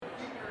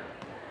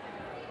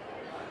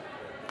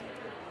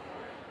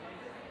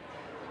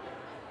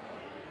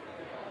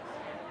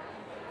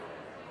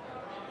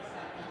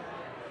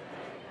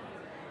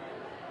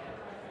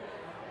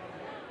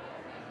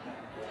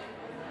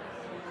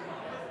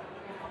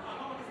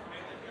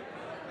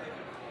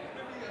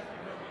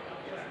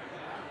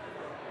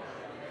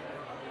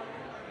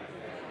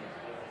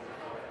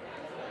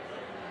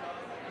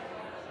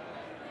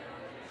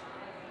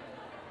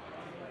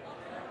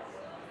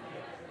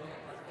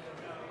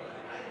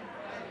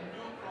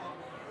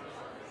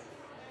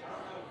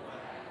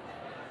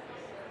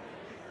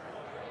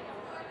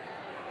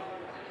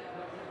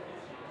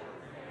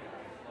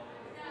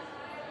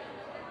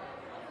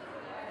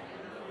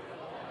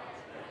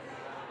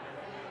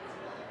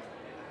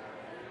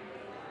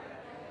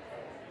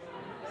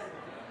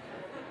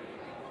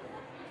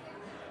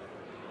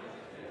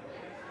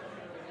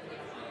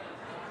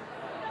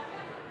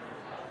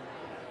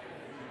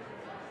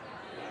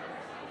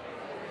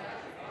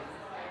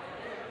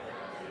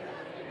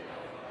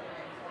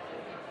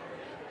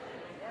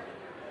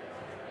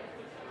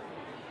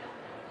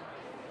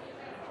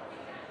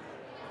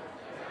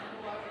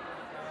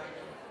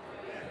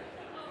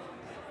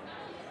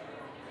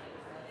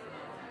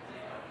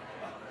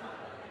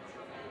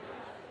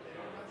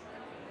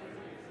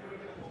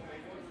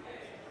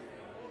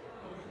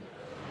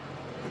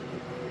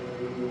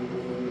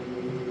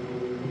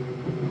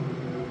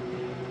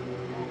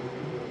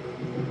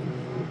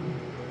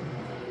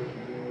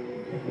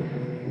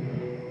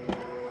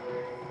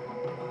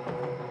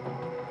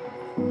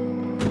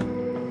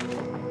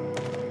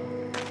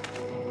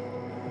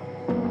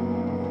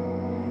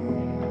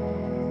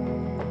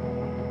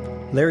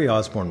Larry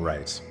Osborne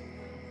writes,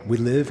 "We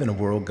live in a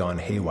world gone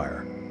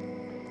haywire.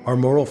 Our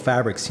moral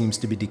fabric seems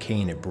to be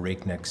decaying at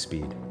breakneck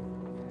speed.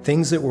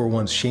 Things that were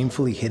once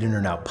shamefully hidden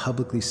are now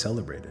publicly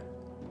celebrated.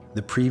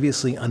 The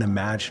previously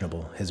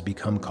unimaginable has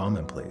become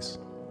commonplace.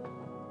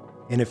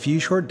 In a few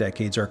short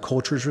decades, our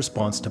culture's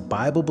response to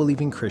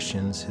Bible-believing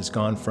Christians has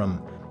gone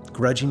from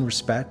grudging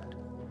respect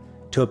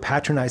to a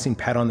patronizing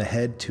pat on the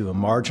head to a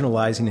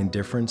marginalizing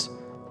indifference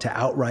to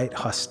outright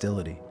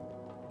hostility.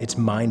 It's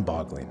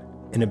mind-boggling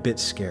and a bit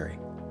scary.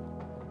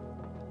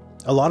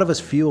 A lot of us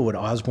feel what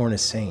Osborne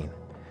is saying.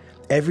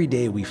 Every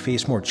day we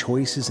face more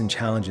choices and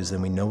challenges than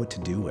we know what to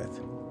do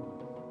with.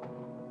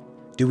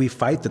 Do we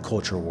fight the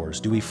culture wars?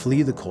 Do we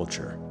flee the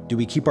culture? Do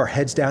we keep our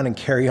heads down and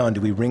carry on?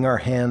 Do we wring our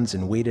hands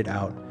and wait it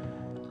out?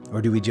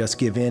 Or do we just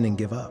give in and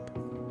give up?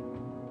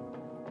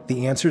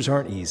 The answers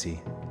aren't easy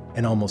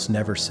and almost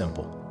never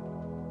simple.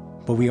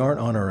 But we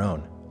aren't on our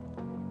own.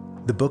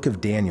 The book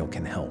of Daniel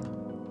can help.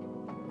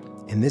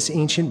 In this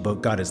ancient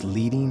book, God is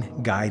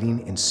leading,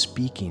 guiding, and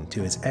speaking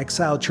to his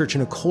exiled church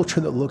in a culture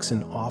that looks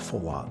an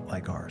awful lot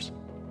like ours.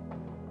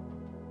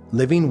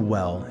 Living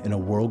well in a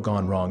world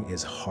gone wrong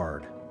is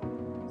hard,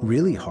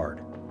 really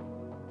hard.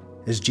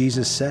 As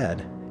Jesus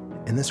said,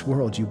 in this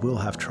world you will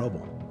have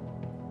trouble.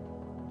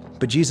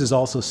 But Jesus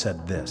also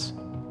said this,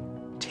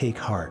 "Take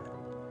heart,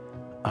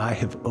 I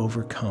have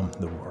overcome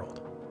the world."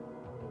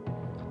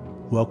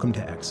 Welcome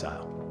to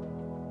exile.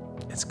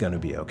 It's going to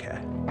be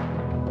okay.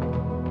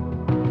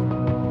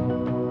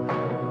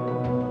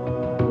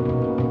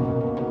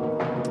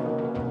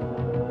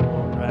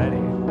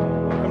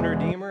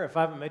 If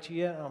I haven't met you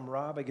yet, I'm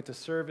Rob. I get to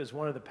serve as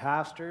one of the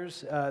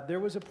pastors. There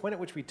was a point at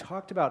which we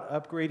talked about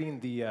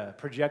upgrading the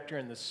projector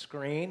and the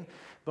screen,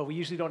 but we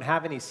usually don't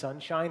have any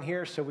sunshine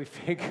here, so we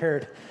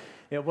figured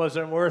it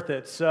wasn't worth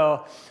it.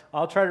 So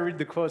I'll try to read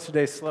the quotes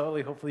today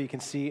slowly. Hopefully you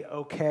can see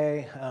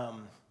okay.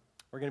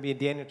 We're going to be in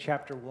Daniel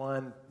chapter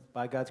 1.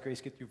 By God's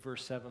grace, get through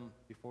verse 7.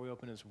 Before we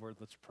open his word,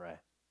 let's pray.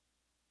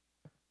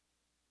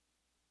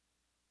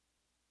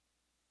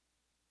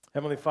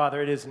 Heavenly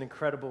Father, it is an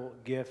incredible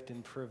gift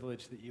and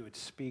privilege that you would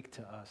speak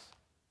to us.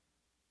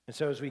 And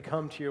so as we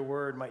come to your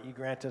word, might you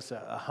grant us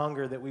a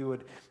hunger that we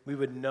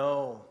would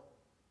know,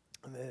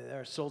 that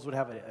our souls would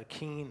have a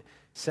keen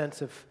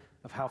sense of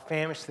how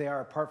famished they are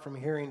apart from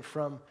hearing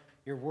from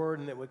your word,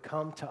 and that would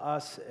come to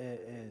us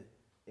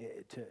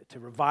to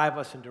revive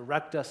us and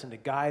direct us and to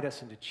guide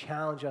us and to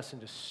challenge us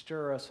and to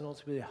stir us and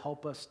ultimately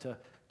help us to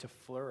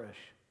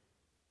flourish.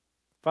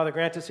 Father,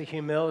 grant us a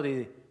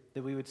humility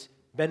that we would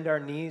bend our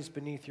knees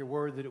beneath your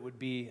word, that it would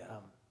be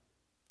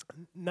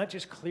not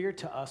just clear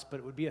to us, but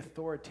it would be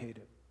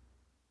authoritative.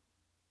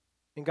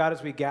 And God,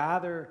 as we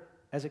gather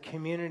as a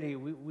community,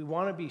 we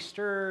want to be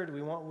stirred,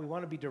 we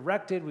want to be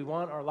directed, we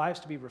want our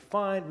lives to be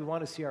refined, we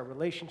want to see our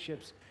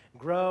relationships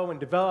grow and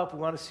develop, we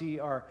want to see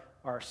our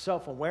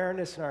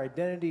self-awareness and our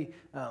identity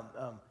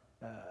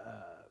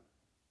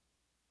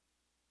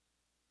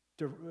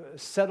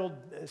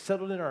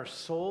settled in our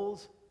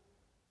souls.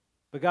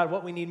 But God,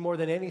 what we need more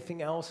than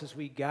anything else as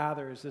we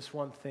gather is this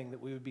one thing, that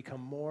we would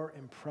become more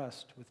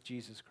impressed with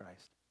Jesus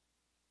Christ.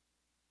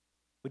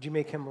 Would you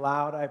make him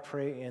loud, I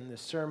pray, in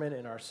this sermon,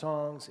 in our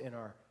songs, in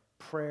our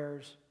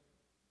prayers,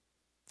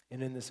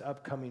 and in this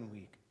upcoming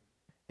week.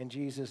 In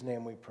Jesus'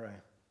 name we pray.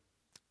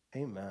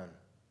 Amen.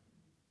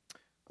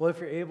 Well, if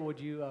you're able,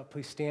 would you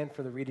please stand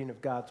for the reading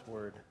of God's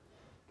word?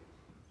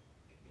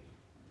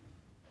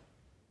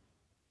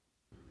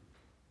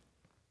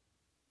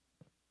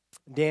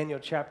 Daniel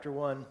chapter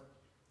 1.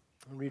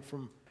 I'll read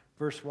from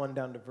verse 1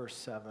 down to verse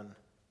 7.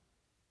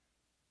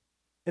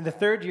 In the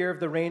 3rd year of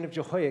the reign of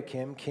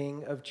Jehoiakim,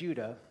 king of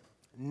Judah,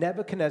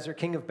 Nebuchadnezzar,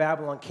 king of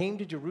Babylon, came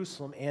to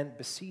Jerusalem and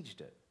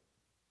besieged it.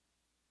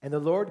 And the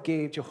Lord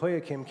gave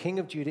Jehoiakim, king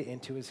of Judah,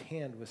 into his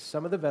hand with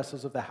some of the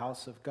vessels of the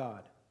house of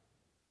God.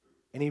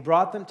 And he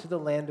brought them to the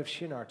land of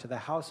Shinar, to the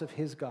house of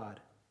his God,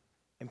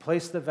 and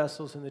placed the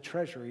vessels in the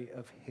treasury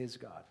of his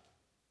God.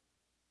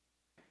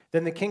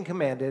 Then the king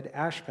commanded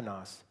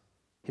Ashpenaz,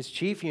 his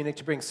chief eunuch,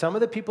 to bring some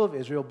of the people of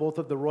Israel, both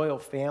of the royal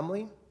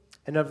family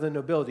and of the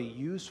nobility,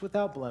 youths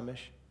without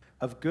blemish,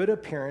 of good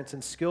appearance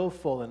and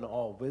skillful in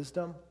all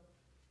wisdom,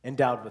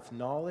 endowed with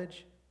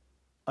knowledge,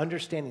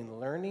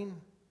 understanding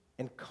learning,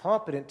 and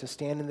competent to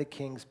stand in the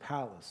king's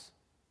palace,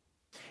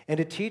 and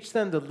to teach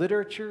them the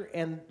literature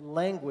and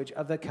language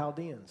of the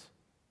Chaldeans.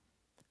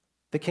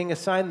 The king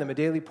assigned them a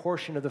daily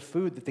portion of the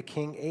food that the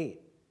king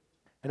ate,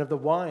 and of the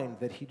wine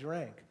that he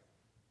drank.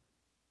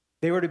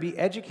 They were to be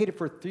educated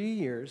for 3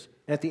 years,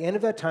 and at the end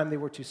of that time they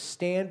were to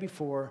stand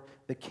before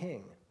the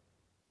king.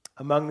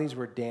 Among these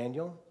were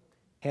Daniel,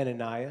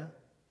 Hananiah,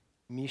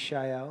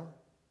 Mishael,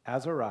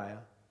 Azariah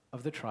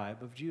of the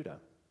tribe of Judah.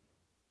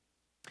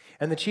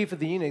 And the chief of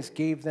the eunuchs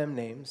gave them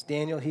names.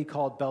 Daniel he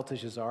called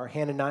Belteshazzar,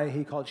 Hananiah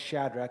he called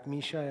Shadrach,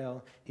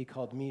 Mishael he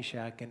called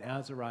Meshach, and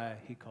Azariah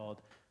he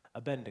called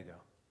Abednego.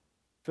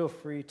 Feel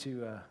free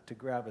to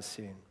grab a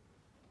seat.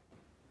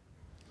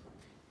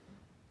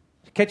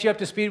 To catch you up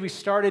to speed, we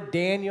started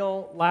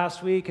Daniel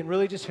last week and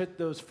really just hit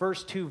those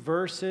first 2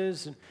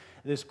 verses. And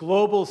this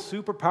global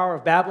superpower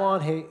of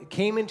Babylon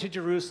came into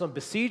Jerusalem,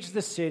 besieged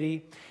the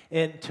city,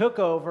 and took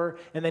over,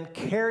 and then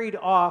carried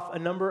off a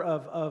number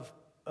of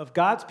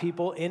God's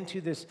people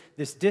into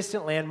this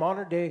distant land,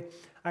 modern-day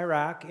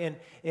Iraq, and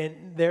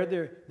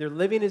they're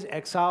living as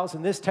exiles.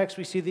 In this text,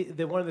 we see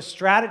one of the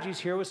strategies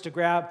here was to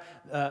grab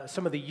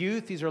some of the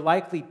youth. These are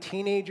likely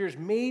teenagers,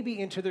 maybe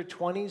into their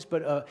 20s,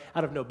 but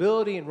out of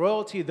nobility and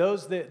royalty,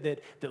 those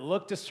that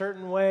looked a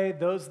certain way,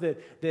 those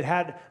that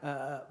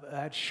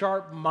had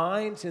sharp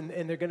minds,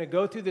 and they're going to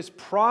go through this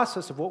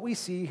process of what we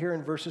see here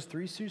in verses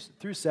 3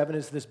 through 7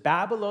 is this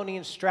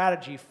Babylonian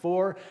strategy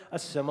for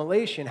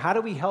assimilation. How do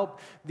we help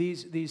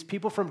these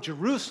people from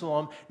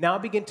Jerusalem now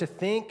begin to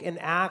think and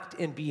act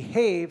and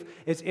behave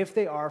as if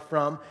they are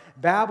from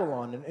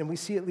Babylon? And we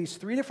see at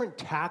least 3 different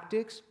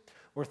tactics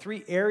or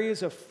 3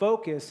 areas of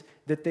focus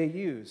that they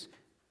use.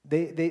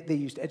 They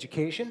used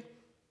education.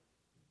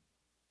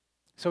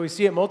 So we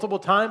see it multiple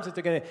times that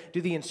they're going to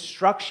do the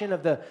instruction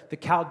of the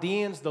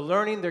Chaldeans, the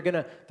learning. They're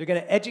going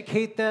to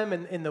educate them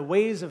in the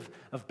ways of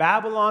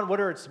Babylon.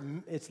 What are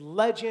its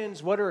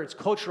legends? What are its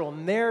cultural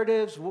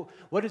narratives?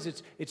 What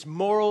is its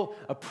moral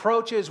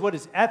approaches? What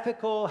is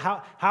ethical?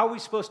 How are we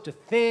supposed to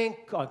think?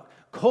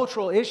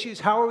 Cultural issues.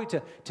 How are we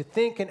to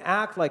think and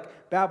act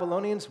like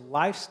Babylonians?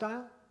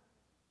 Lifestyle.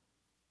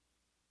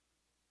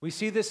 We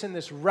see this in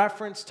this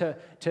reference to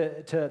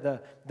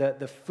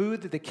the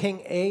food that the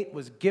king ate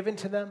was given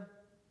to them.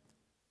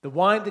 The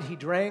wine that he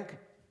drank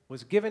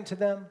was given to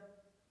them.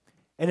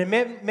 And in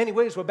many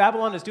ways, what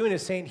Babylon is doing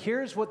is saying,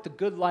 here's what the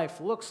good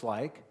life looks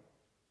like,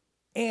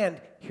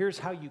 and here's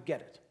how you get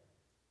it.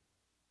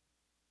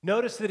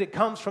 Notice that it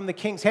comes from the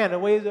king's hand, a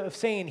way of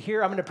saying,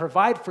 here, I'm going to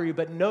provide for you,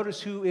 but notice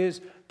who is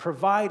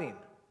providing.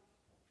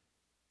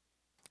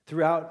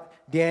 Throughout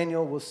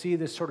Daniel, we'll see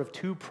this sort of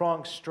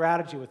 2-pronged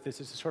strategy with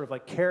this. It's sort of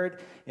like carrot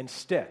and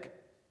stick.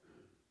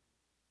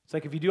 It's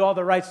like if you do all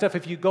the right stuff,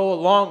 if you go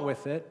along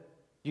with it,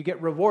 you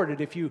get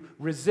rewarded. If you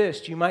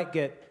resist, you might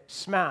get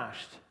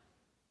smashed.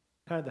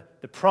 Kind of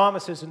the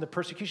promises and the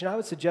persecution. I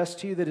would suggest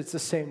to you that it's the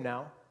same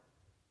now.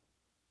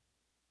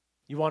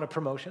 You want a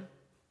promotion?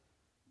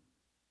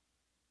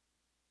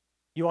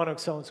 You want to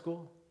excel in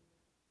school?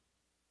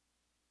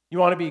 You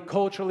want to be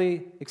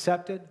culturally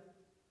accepted?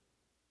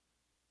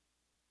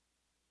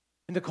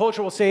 And the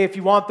culture will say, if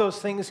you want those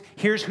things,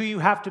 here's who you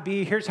have to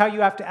be, here's how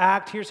you have to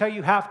act, here's how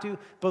you have to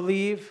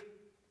believe,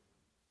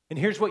 and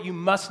here's what you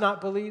must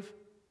not believe.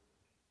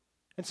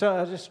 And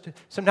so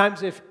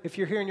sometimes if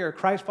you're here and you're a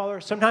Christ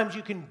follower, sometimes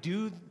you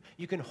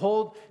can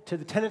hold to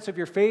the tenets of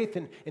your faith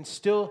and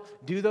still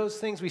do those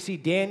things. We see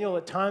Daniel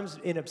at times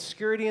in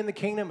obscurity in the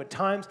kingdom, at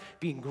times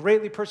being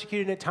greatly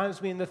persecuted, and at times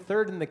being the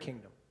third in the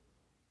kingdom.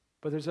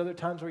 But there's other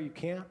times where you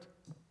can't.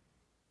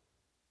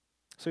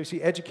 So we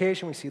see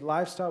education, we see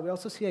lifestyle, we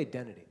also see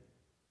identity.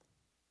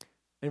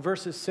 In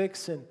verses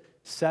 6 and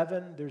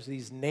 7, there's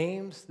these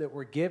names that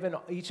were given.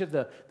 Each of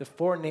the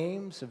 4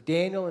 names of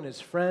Daniel and his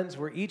friends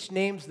were each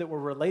names that were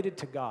related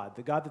to God,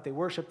 the God that they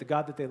worshiped, the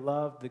God that they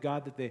loved, the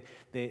God that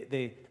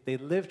they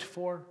lived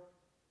for.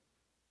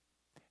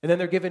 And then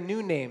they're given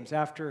new names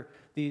after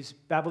these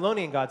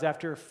Babylonian gods,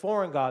 after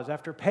foreign gods,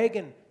 after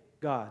pagan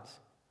gods.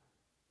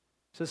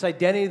 So this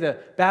identity, the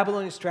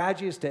Babylonian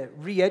strategy is to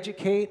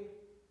re-educate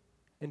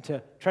and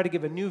to try to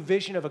give a new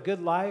vision of a good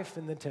life,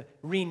 and then to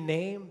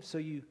rename. So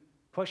you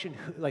question,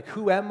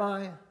 who am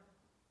I?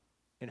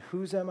 And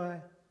whose am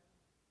I?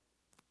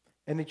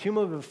 And the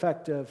cumulative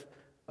effect of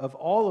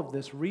all of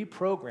this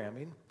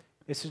reprogramming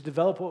is to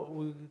develop what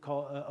we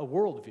call a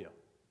worldview,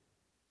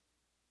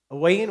 a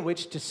way in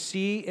which to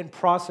see and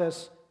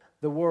process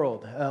the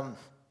world.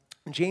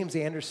 James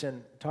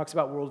Anderson talks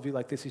about worldview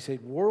like this. He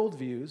said,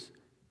 worldviews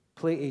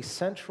play a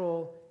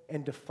central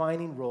and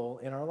defining role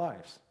in our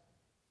lives.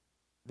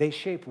 They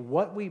shape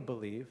what we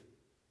believe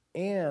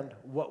and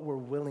what we're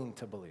willing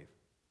to believe.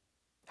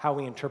 How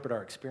we interpret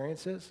our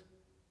experiences,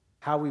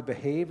 how we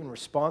behave in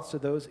response to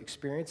those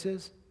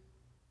experiences,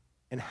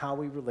 and how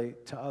we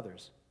relate to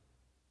others.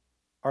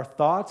 Our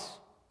thoughts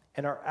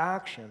and our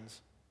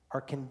actions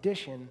are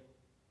conditioned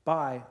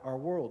by our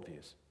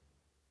worldviews.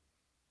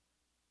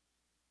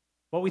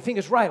 What we think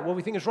is right, what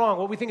we think is wrong,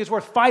 what we think is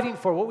worth fighting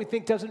for, what we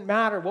think doesn't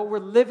matter, what we're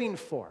living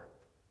for,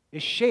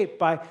 is shaped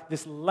by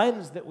this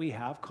lens that we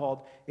have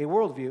called a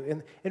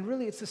worldview. And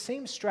really, it's the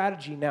same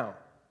strategy now.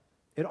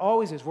 It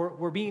always is.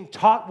 We're being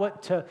taught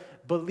what to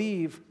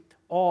believe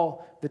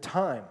all the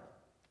time.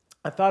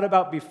 I thought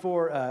about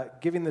before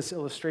giving this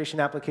illustration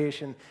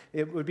application,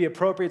 it would be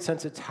appropriate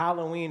since it's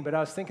Halloween, but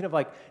I was thinking of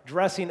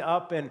dressing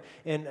up and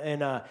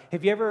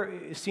have you ever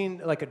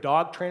seen a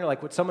dog trainer,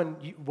 what someone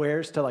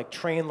wears to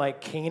train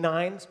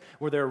canines,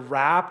 where they're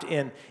wrapped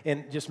in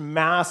just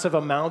massive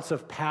amounts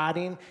of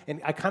padding?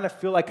 And I kind of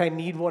feel like I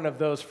need one of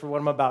those for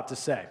what I'm about to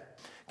say.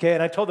 Okay,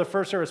 and I told the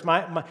first service,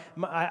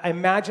 I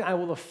imagine I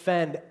will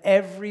offend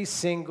every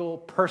single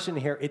person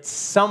here at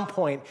some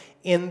point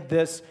in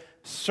this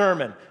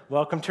sermon.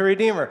 Welcome to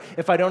Redeemer.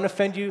 If I don't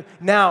offend you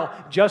now,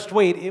 just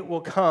wait. It will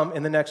come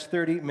in the next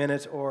 30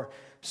 minutes or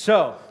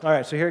so. All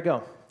right, so here we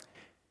go.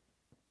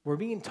 We're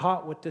being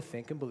taught what to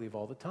think and believe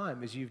all the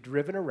time. As you've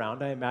driven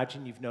around, I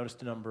imagine you've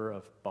noticed a number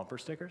of bumper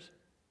stickers,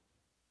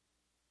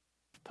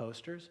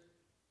 posters,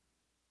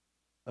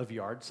 of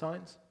yard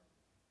signs.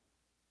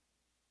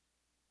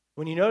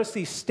 When you notice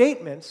these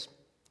statements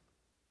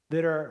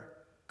that are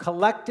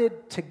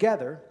collected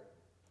together,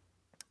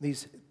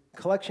 these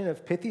collection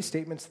of pithy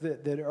statements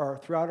that are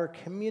throughout our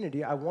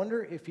community, I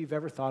wonder if you've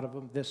ever thought of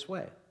them this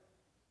way.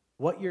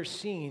 What you're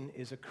seeing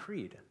is a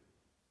creed.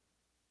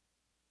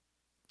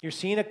 You're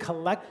seeing a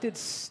collected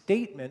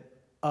statement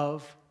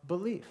of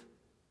belief.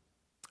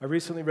 I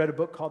recently read a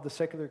book called The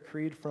Secular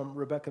Creed from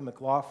Rebecca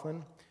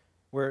McLaughlin,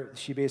 where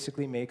she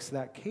basically makes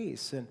that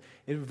case. And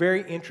it's a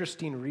very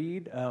interesting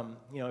read.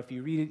 If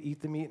you read it,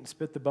 eat the meat and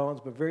spit the bones,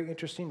 but very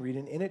interesting read.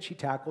 And in it, she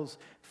tackles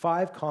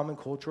 5 common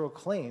cultural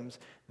claims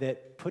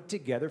that put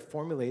together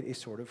formulate a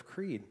sort of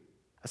creed,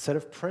 a set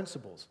of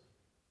principles.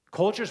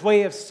 Culture's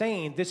way of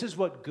saying this is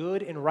what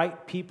good and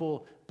right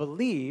people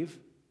believe,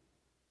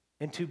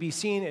 and to be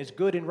seen as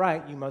good and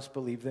right, you must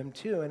believe them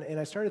too. And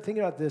I started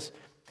thinking about this.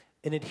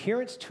 An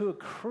adherence to a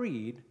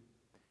creed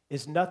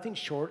is nothing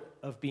short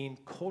of being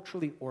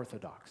culturally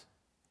orthodox.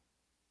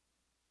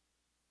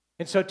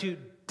 And so to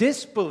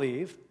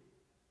disbelieve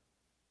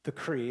the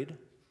creed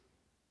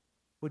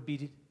would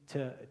be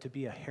to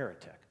be a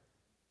heretic.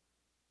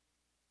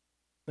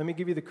 Let me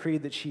give you the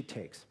creed that she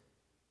takes.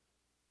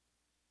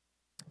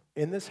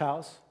 In this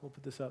house, we'll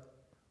put this up,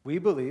 we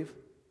believe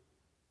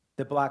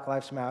that Black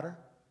lives matter,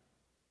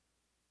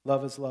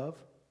 love is love,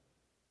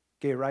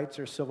 gay rights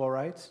are civil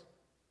rights,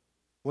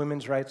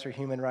 women's rights are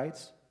human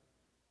rights,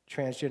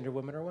 transgender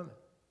women are women.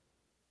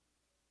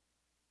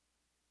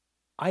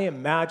 I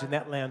imagine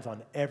that lands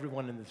on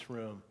everyone in this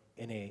room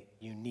in a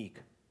unique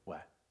way.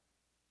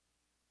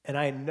 And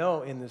I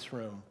know in this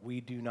room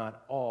we do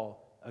not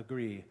all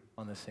agree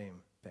on the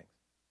same things.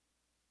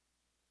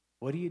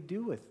 What do you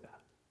do with that?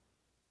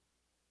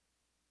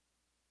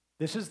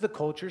 This is the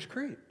culture's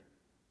creed.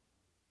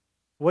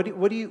 What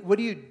do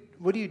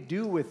you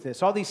do with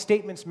this? All these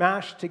statements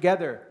mashed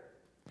together.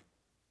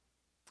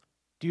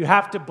 Do you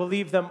have to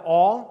believe them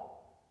all?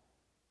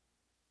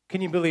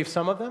 Can you believe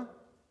some of them?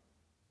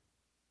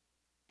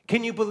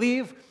 Can you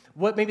believe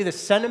what maybe the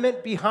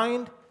sentiment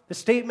behind the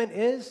statement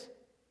is?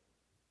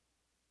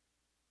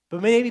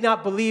 But maybe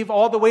not believe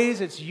all the ways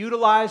it's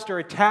utilized or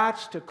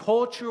attached to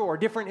culture or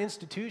different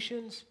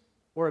institutions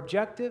or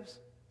objectives?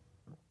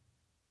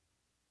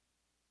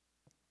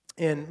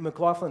 In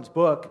McLaughlin's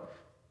book,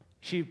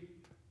 she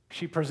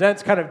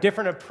presents kind of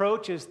different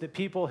approaches that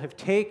people have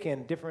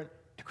taken, different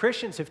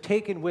Christians have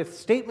taken with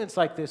statements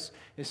like this.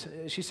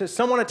 She says,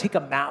 some want to take a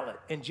mallet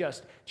and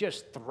just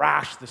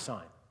thrash the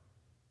sign.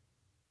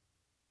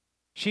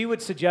 She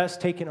would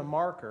suggest taking a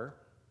marker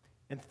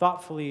and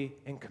thoughtfully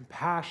and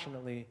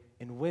compassionately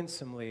and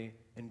winsomely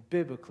and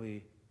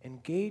biblically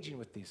engaging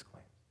with these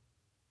claims.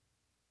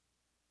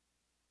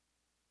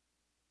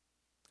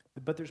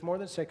 But there's more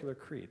than secular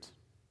creeds.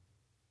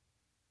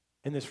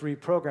 In this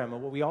reprogram,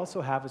 what we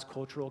also have is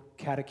cultural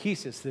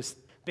catechesis, this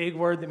big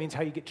word that means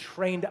how you get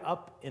trained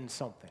up in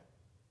something.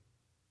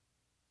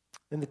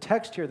 In the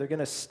text here, they're going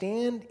to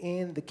stand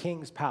in the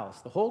king's palace.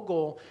 The whole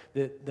goal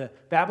that the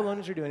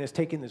Babylonians are doing is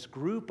taking this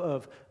group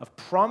of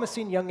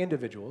promising young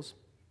individuals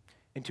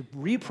and to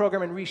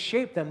reprogram and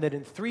reshape them that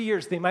in 3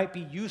 years they might be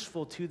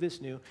useful to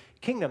this new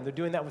kingdom. They're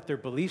doing that with their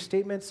belief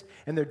statements,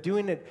 and they're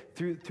doing it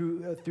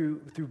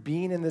through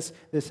being in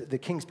the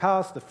king's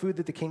palace, the food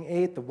that the king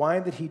ate, the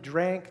wine that he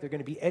drank. They're going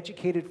to be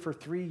educated for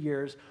 3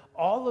 years.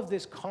 All of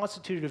this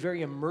constituted a very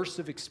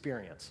immersive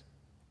experience.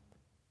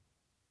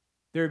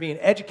 They were being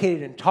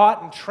educated and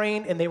taught and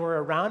trained, and they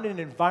were around an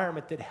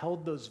environment that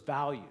held those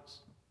values.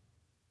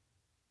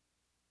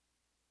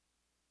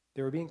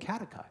 They were being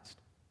catechized.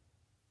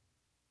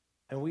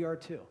 And we are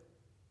too,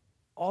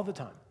 all the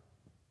time.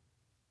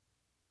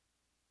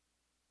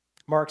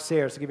 Mark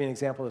Sayers, to give you an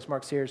example of this,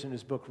 Mark Sayers in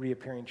his book,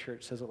 Reappearing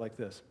Church, says it like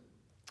this.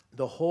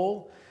 The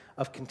whole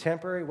of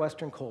contemporary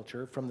Western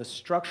culture, from the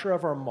structure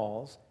of our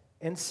malls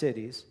and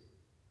cities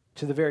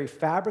to the very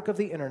fabric of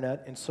the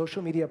internet and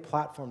social media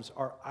platforms,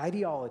 are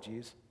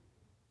ideologies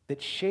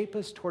that shape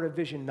us toward a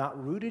vision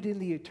not rooted in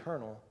the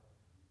eternal,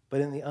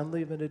 but in the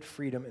unlimited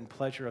freedom and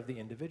pleasure of the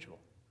individual.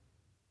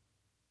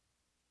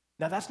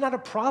 Now, that's not a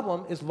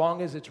problem as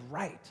long as it's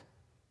right.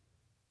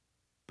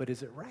 But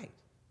is it right?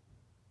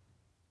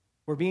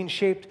 We're being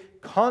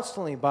shaped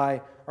constantly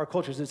by our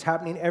cultures. It's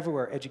happening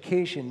everywhere.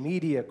 Education,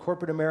 media,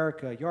 corporate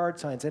America, yard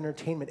signs,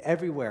 entertainment,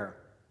 everywhere.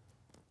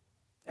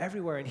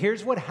 Everywhere. And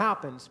here's what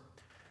happens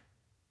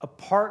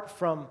apart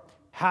from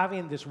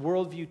having this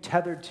worldview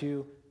tethered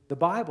to the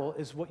Bible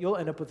is what you'll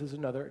end up with is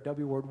another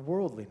W word,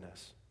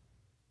 worldliness.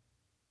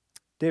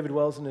 David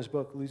Wells, in his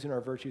book, Losing Our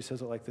Virtue,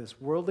 says it like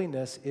this.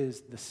 Worldliness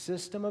is the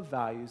system of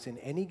values in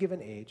any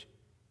given age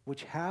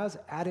which has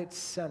at its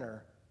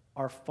center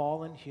our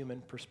fallen human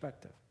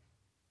perspective,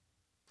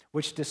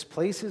 which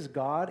displaces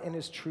God and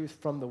his truth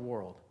from the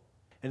world.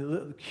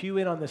 And cue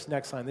in on this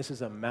next line. This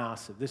is a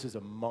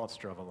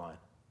monster of a line.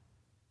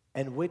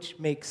 And which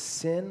makes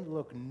sin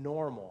look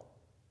normal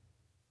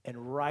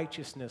and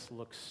righteousness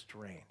looks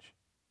strange.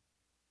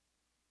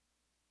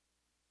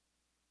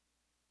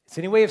 It's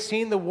any way of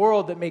seeing the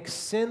world that makes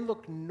sin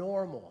look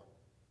normal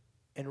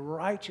and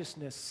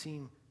righteousness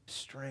seem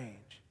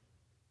strange.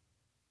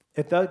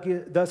 It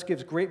thus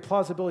gives great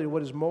plausibility to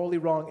what is morally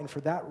wrong, and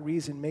for that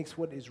reason makes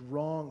what is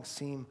wrong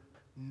seem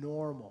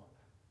normal.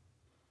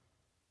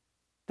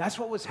 That's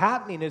what was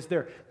happening is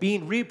they're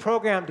being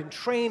reprogrammed and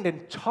trained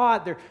and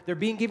taught. They're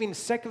being given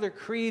secular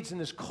creeds and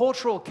this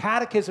cultural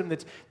catechism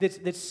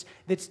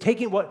that's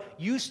taking what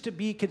used to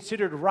be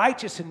considered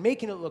righteous and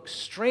making it look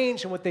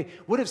strange, and what they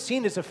would have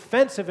seen as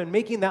offensive and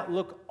making that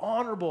look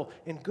honorable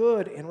and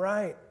good and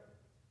right.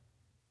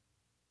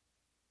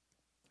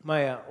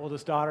 My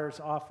oldest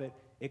daughter's off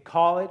at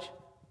college.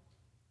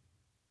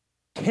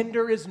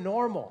 Tinder is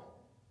normal.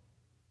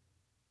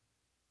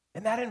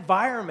 In that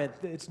environment,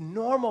 it's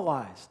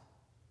normalized.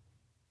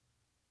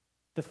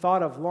 The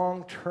thought of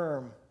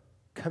long-term,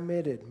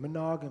 committed,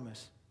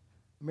 monogamous,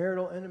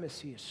 marital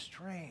intimacy is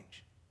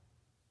strange.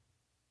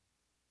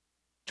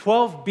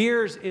 12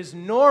 beers is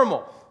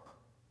normal.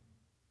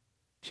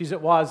 She's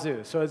at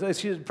Wazoo, so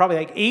she's probably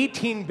like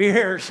 18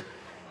 beers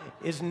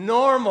is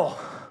normal.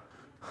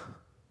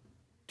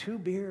 2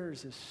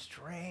 beers is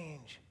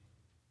strange.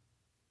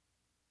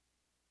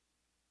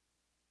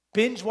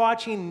 Binge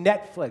watching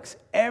Netflix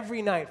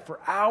every night for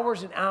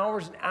hours and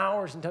hours and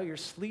hours until you're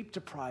sleep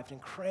deprived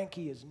and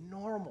cranky is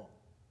normal.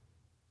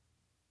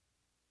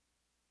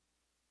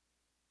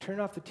 Turn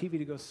off the TV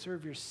to go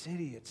serve your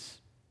city. It's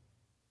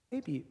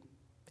maybe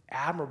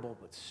admirable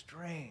but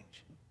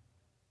strange.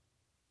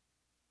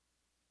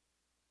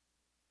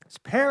 As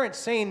parents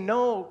saying,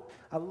 no,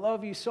 I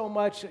love you so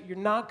much that you're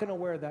not going to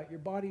wear that. Your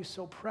body is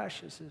so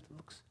precious.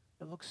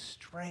 It looks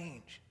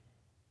strange.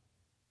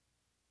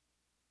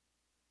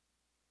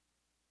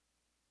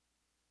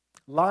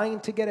 Lying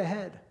to get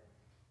ahead.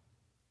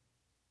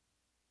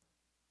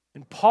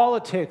 In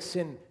politics,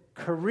 in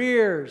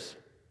careers,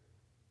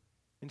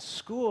 in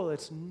school,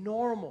 it's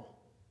normal.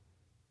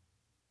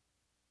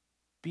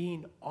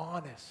 Being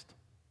honest,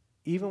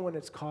 even when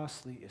it's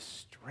costly, is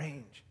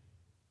strange.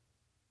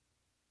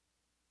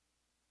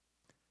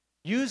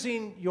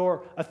 Using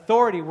your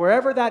authority,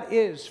 wherever that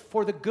is,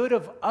 for the good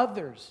of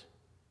others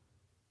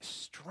is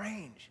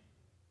strange.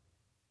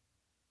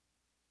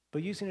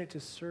 But using it to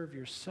serve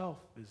yourself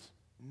is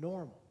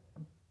normal.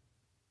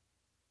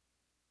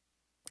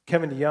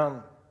 Kevin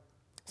DeYoung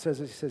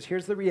says,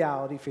 here's the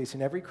reality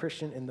facing every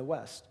Christian in the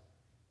West.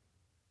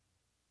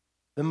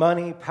 The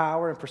money,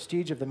 power, and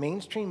prestige of the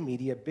mainstream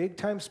media,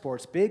 big-time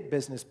sports, big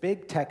business,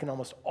 big tech, and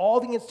almost all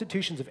the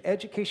institutions of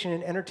education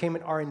and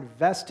entertainment are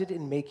invested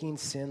in making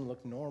sin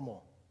look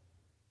normal.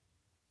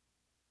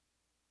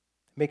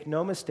 Make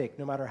no mistake,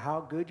 no matter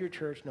how good your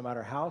church, no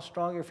matter how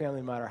strong your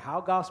family, no matter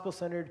how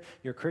gospel-centered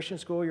your Christian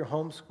school, your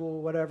home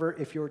school, whatever,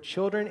 if your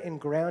children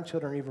and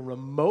grandchildren are even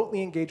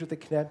remotely engaged with the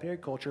contemporary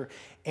culture,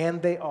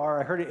 and they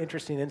are, I heard an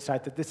interesting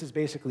insight that this is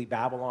basically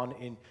Babylon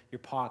in your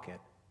pocket.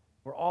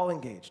 We're all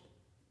engaged.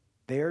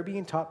 They are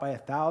being taught by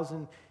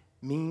 1,000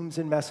 memes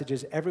and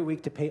messages every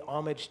week to pay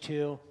homage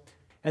to.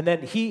 And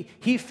then he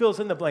fills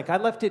in the blank. I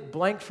left it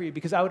blank for you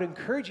because I would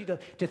encourage you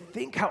to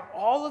think how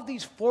all of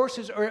these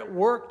forces are at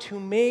work to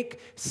make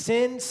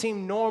sin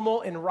seem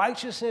normal and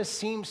righteousness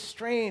seem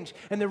strange.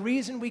 And the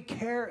reason we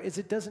care is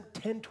it doesn't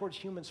tend towards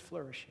humans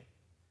flourishing.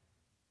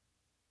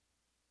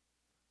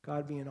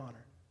 God being honored.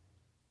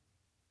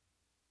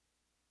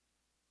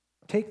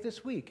 Take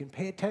this week and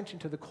pay attention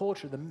to the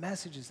culture, the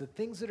messages, the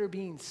things that are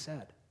being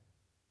said.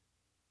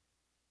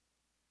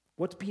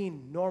 What's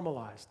being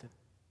normalized and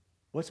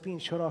what's being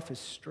shown off as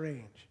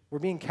strange. We're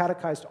being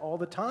catechized all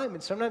the time,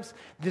 and sometimes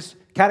this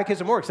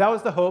catechism works. That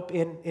was the hope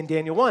in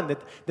Daniel 1,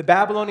 that the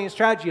Babylonian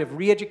strategy of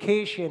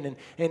re-education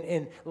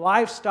and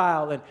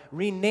lifestyle and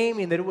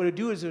renaming, that it would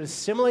do is it would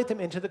assimilate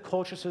them into the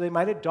culture so they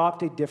might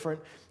adopt a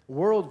different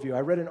worldview. I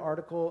read an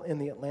article in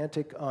The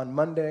Atlantic on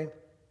Monday.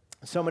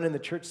 Someone in the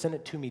church sent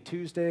it to me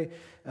Tuesday.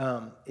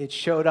 It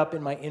showed up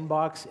in my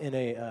inbox in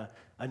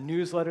a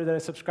newsletter that I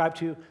subscribed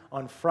to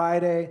on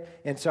Friday,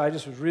 and so I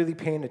just was really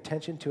paying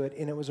attention to it,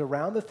 and it was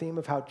around the theme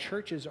of how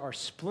churches are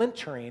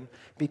splintering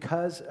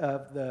because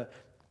of the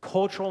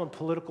cultural and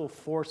political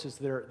forces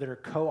that are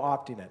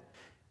co-opting it.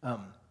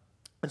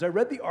 As I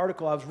read the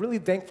article, I was really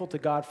thankful to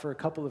God for a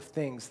couple of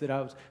things. That I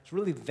was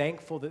really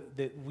thankful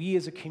that we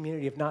as a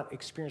community have not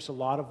experienced a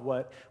lot of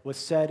what was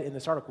said in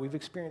this article. We've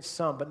experienced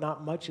some, but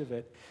not much of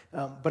it.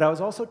 But I was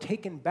also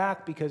taken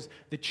back because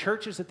the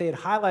churches that they had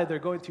highlighted, they're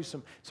going through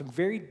some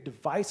very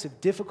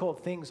divisive,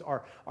 difficult things,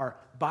 are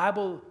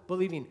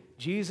Bible-believing,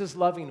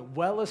 Jesus-loving,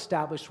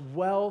 well-established,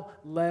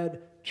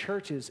 well-led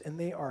churches, and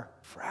they are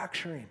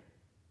fracturing.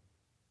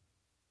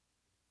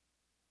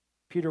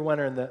 Peter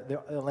Wenner in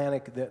the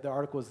Atlantic, the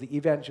article is "The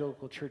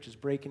Evangelical Church is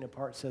Breaking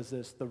Apart," says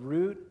this: the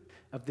root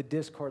of the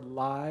discord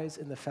lies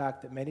in the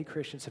fact that many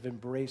Christians have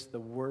embraced the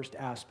worst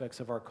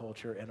aspects of our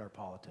culture and our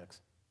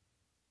politics.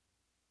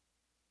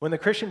 When the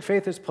Christian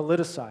faith is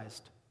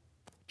politicized,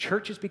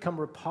 churches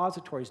become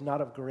repositories not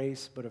of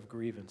grace but of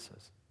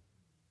grievances.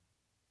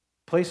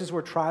 Places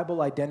where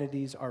tribal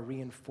identities are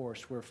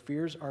reinforced, where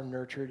fears are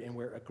nurtured, and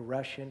where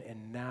aggression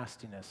and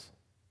nastiness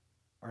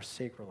are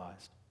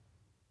sacralized.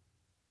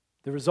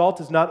 The result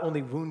is not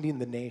only wounding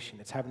the nation,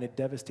 it's having a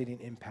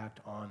devastating impact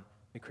on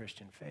the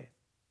Christian faith.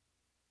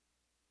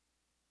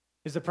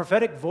 Is the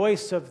prophetic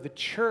voice of the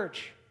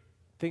church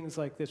things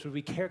like this? Would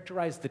we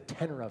characterize the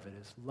tenor of it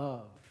as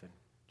love and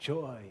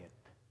joy and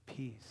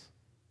peace,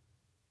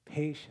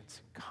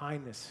 patience and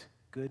kindness,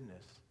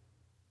 goodness,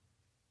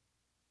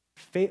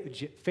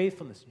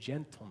 faithfulness,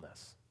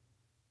 gentleness,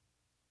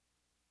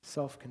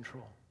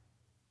 self-control?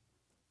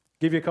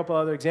 Give you a couple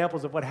other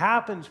examples of what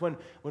happens when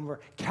we're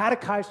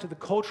catechized to the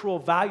cultural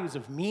values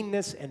of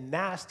meanness and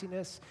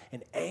nastiness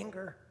and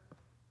anger.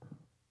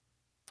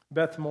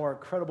 Beth Moore,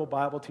 incredible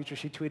Bible teacher,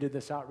 she tweeted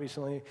this out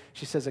recently.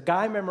 She says, a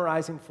guy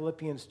memorizing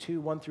Philippians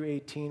 2, 1 through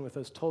 18 with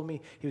us told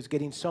me he was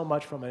getting so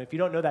much from it. If you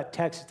don't know that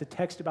text, it's a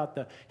text about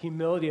the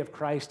humility of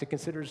Christ. It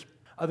considers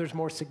others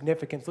more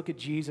significant. Look at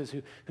Jesus,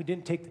 who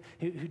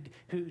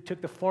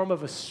took the form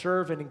of a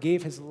servant and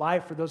gave his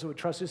life for those who would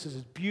trust. This is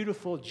a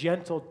beautiful,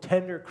 gentle,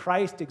 tender,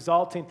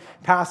 Christ-exalting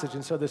passage.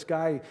 And so this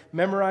guy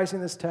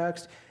memorizing this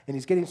text, and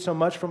he's getting so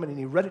much from it, and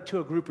he read it to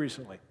a group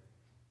recently.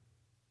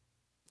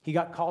 He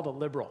got called a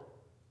liberal.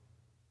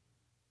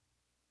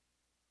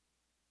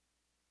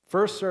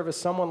 First service,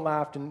 someone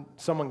laughed and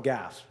someone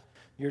gasped.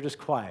 You're just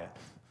quiet.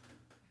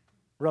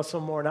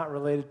 Russell Moore, not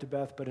related to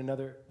Beth, but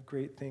another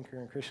great thinker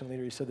and Christian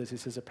leader, he said this. He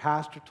says, a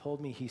pastor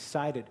told me he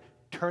sided,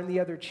 turned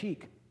the other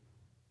cheek,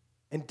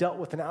 and dealt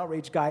with an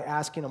outraged guy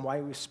asking him why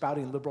he was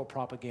spouting liberal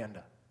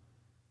propaganda.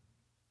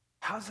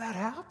 How's that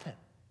happen?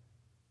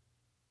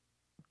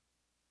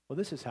 Well,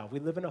 this is how we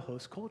live in a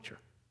host culture.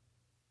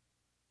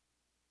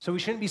 So we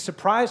shouldn't be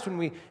surprised when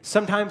we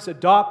sometimes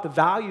adopt the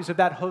values of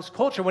that host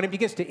culture, when it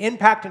begins to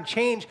impact and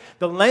change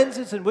the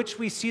lenses in which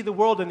we see the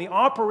world and the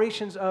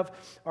operations of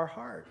our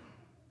heart.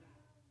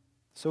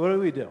 So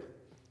what do?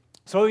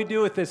 So what we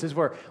do with this is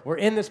we're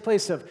in this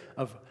place of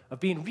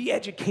being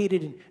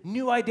re-educated and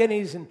new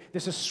identities, and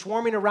this is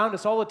swarming around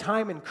us all the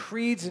time in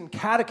creeds and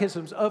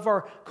catechisms of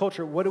our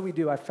culture. What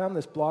do? I found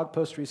this blog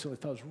post recently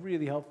that was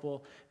really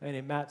helpful,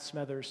 and Matt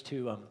Smethers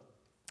to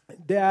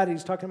Dad,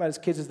 he's talking about his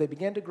kids as they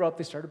began to grow up,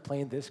 they started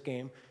playing this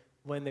game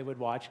when they would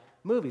watch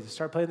movies. They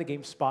started playing the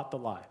game Spot the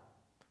Lie.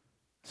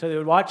 So they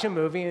would watch a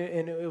movie,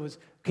 and it was,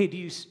 okay, do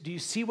you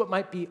see what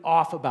might be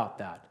off about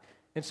that?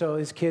 And so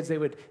his kids, they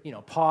would,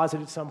 pause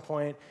it at some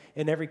point,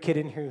 and every kid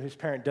in here whose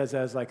parent does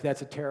that is like,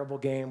 that's a terrible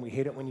game. We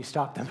hate it when you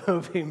stop the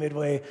movie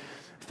midway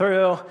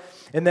through.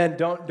 And then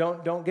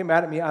don't get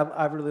mad at me.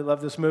 I really love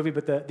this movie,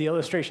 but the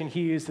illustration he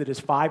used that his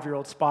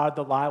 5-year-old spotted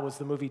the lie was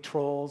the movie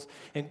Trolls.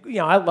 And,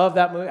 I love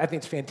that movie. I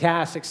think it's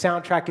fantastic.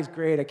 Soundtrack is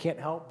great. I can't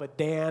help but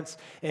dance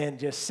and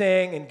just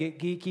sing and get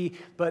geeky.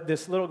 But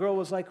this little girl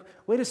was like,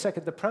 wait a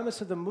second. The premise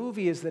of the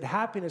movie is that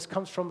happiness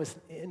comes from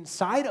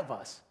inside of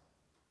us.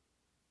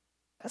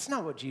 That's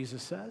not what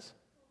Jesus says.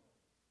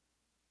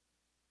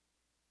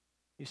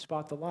 You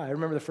spot the lie. I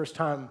remember the first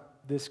time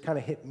this kind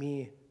of hit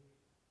me.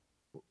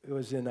 It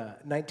was in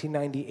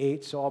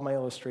 1998, so all my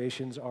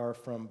illustrations are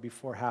from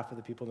before half of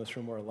the people in this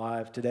room were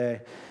alive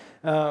today.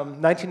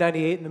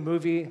 1998 in the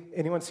movie.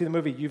 Anyone see the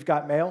movie You've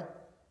Got Mail?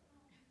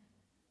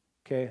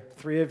 Okay,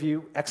 3 of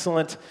you.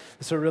 Excellent.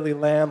 This will really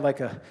land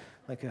like a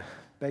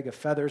bag of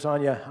feathers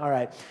on you. All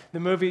right. The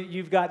movie,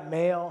 You've Got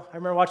Mail. I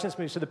remember watching this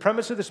movie. So the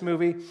premise of this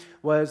movie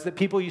was that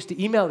people used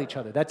to email each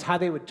other. That's how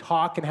they would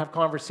talk and have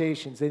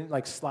conversations. They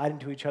didn't slide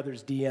into each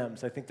other's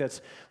DMs. I think that's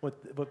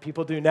what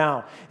people do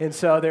now. And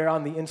so they're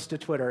on the Insta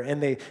Twitter,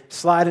 and they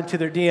slide into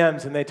their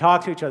DMs, and they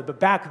talk to each other. But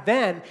back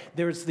then,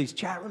 there was these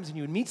chat rooms, and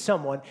you would meet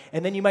someone,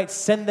 and then you might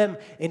send them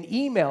an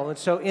email. And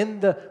so in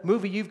the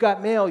movie, You've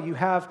Got Mail,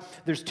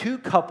 there's 2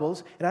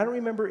 couples, and I don't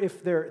remember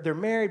if they're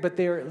married, but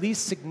they're at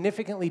least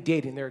significantly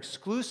dating. They're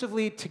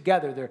exclusively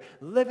together. They're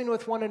living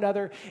with one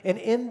another. And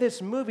in this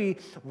movie,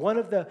 one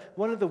of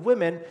the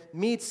women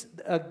meets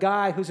a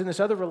guy who's in this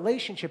other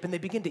relationship, and they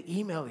begin to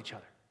email each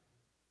other.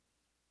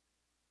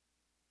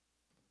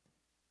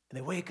 And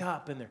they wake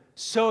up, and they're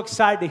so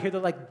excited to hear, they're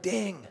like,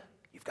 ding,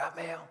 you've got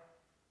mail.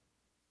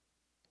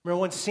 Remember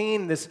one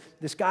scene, this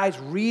guy's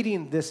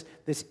reading this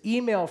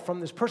email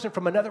from this person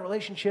from another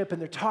relationship, and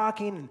they're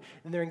talking,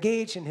 and they're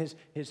engaged, and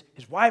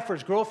his wife or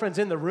his girlfriend's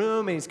in the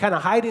room, and he's kind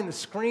of hiding the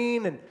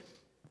screen, and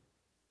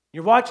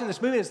you're watching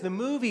this movie. As the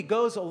movie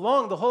goes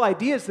along, the whole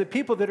idea is that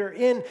people that are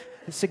in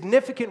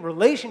significant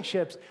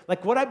relationships,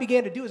 what I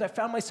began to do is I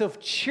found myself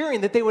cheering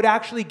that they would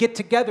actually get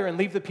together and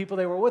leave the people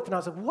they were with, and I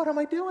was like, what am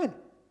I doing?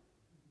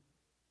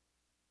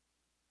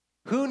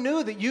 Who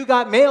knew that You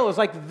Got Mail was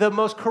the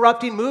most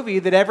corrupting movie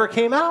that ever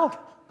came out?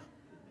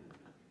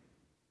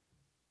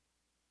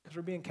 Because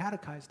we're being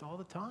catechized all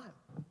the time.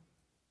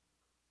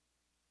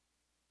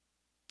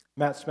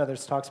 Matt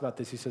Smethers talks about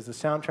this. He says, the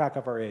soundtrack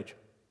of our age.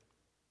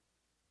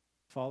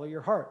 Follow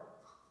your heart.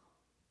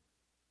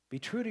 Be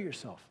true to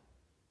yourself.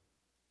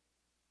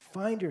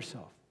 Find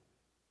yourself.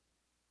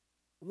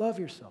 Love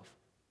yourself.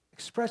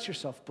 Express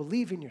yourself.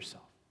 Believe in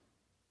yourself.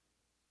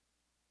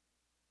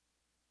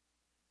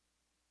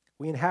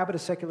 We inhabit a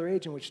secular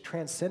age in which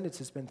transcendence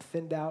has been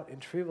thinned out and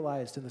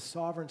trivialized and the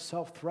sovereign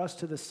self thrust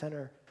to the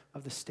center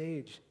of the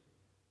stage.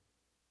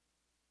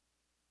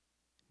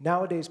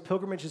 Nowadays,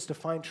 pilgrimages to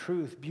find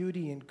truth,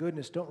 beauty, and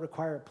goodness don't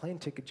require a plane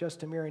ticket,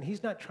 just a mirror. And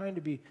he's not trying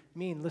to be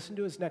mean. Listen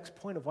to his next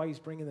point of why he's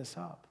bringing this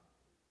up.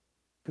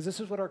 Because this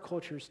is what our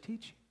culture is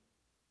teaching.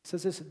 It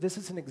says this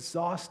is an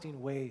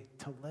exhausting way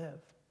to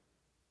live.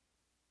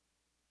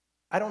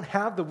 I don't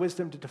have the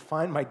wisdom to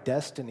define my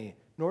destiny,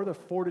 nor the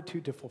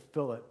fortitude to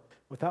fulfill it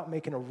without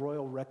making a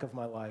royal wreck of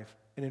my life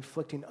and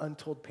inflicting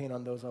untold pain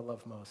on those I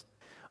love most.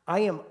 I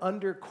am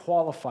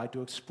underqualified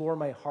to explore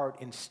my heart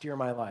and steer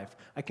my life.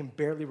 I can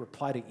barely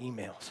reply to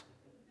emails.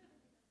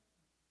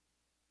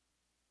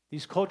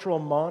 These cultural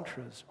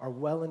mantras are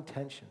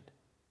well-intentioned.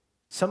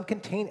 Some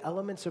contain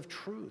elements of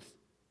truth.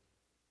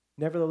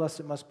 Nevertheless,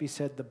 it must be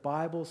said, the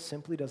Bible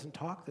simply doesn't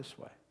talk this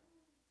way.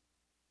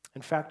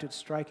 In fact, it's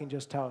striking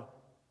just how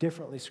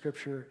differently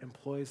Scripture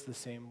employs the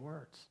same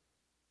words.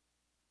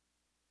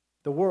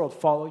 The world,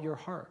 follow your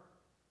heart.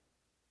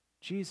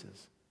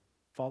 Jesus,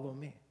 follow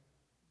me.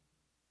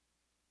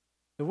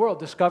 The world,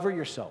 discover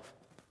yourself.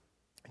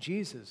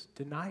 Jesus,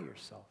 deny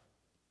yourself.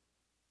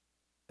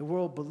 The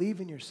world,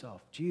 believe in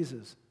yourself.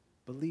 Jesus,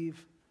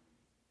 believe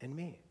in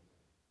me.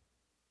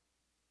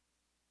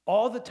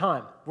 All the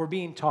time, we're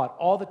being taught,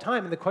 all the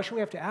time. And the question we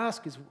have to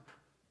ask is,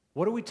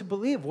 what are we to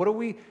believe? What are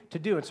we to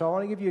do? And so I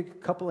want to give you a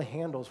couple of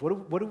handles. What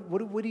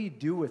do you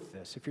do with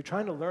this? If you're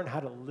trying to learn how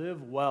to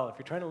live well, if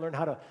you're trying to learn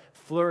how to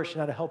flourish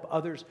and how to help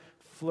others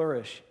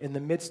flourish in the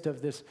midst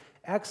of this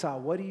exile,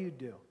 what do you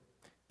do?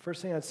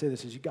 First thing I'd say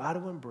is you got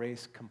to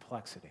embrace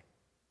complexity.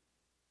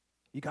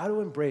 You got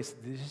to embrace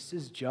this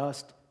is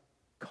just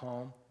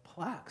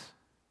complex.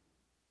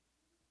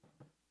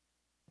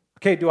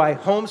 Okay, do I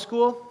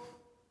homeschool?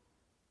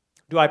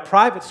 Do I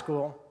private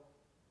school?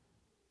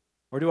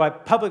 Or do I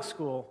public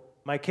school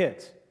my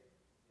kids?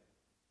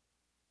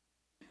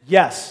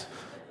 Yes.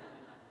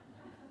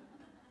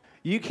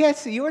 You can't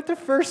see, you were at the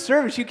first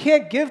service. You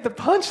can't give the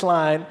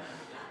punchline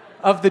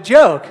of the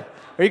joke.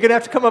 Or you're going to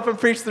have to come up and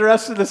preach the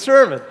rest of the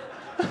sermon.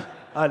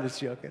 I'm just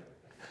joking.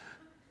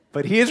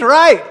 But he is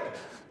right.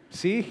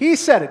 See, he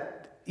said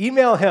it.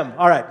 Email him.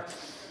 All right.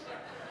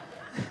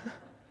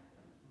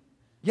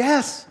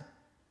 Yes.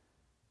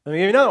 Let me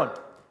give you another one.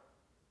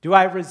 Do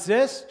I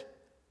resist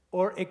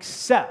or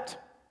accept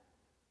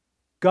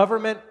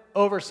government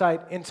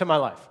oversight into my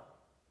life?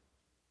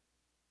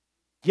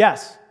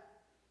 Yes.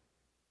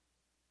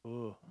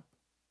 Ooh.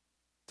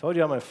 Told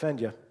you I'm going to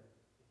offend you.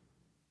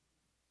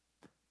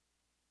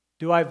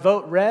 Do I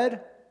vote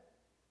red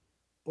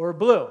or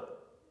blue?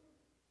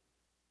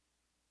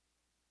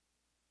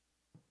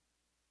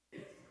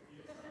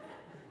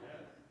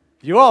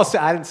 You all say,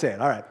 I didn't say it.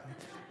 All right.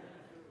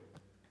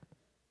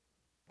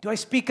 Do I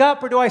speak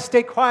up or do I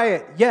stay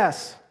quiet?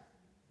 Yes.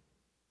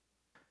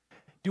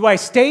 Do I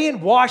stay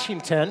in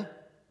Washington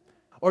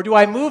or do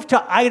I move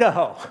to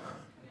Idaho?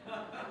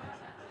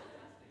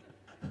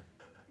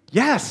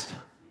 Yes.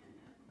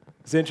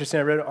 It's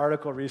interesting. I read an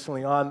article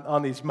recently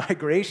on these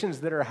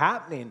migrations that are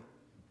happening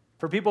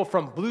for people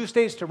from blue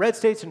states to red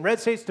states and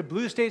red states to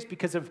blue states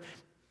because of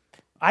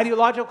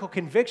ideological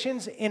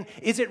convictions. And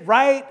is it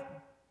right?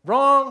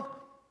 Wrong?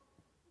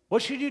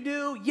 What should you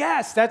do?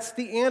 Yes, that's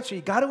the answer.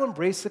 You got to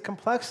embrace the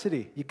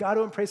complexity. You got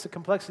to embrace the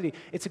complexity.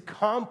 It's a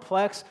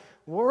complex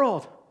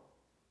world.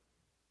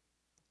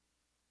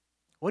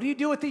 What do you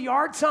do with the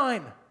yard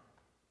sign?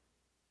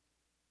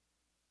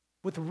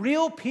 With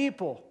real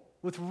people,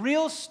 with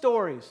real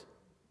stories,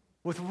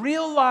 with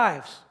real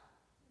lives.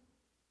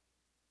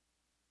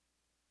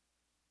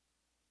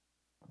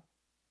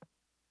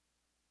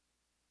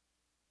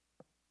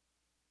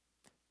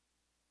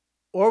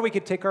 Or we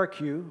could take our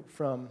cue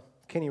from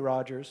Kenny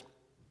Rogers.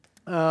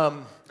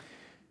 I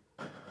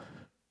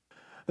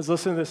was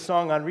listening to this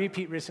song on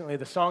repeat recently,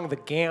 the song The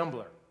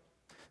Gambler.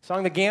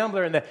 Song The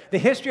Gambler, and the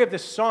history of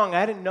this song,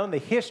 I hadn't known the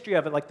history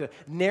of it, like the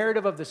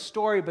narrative of the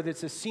story, but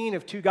it's a scene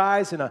of two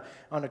guys on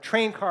a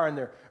train car, and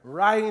they're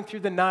riding through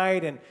the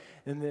night, and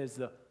there's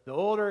the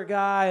older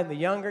guy and the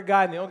younger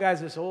guy, and the old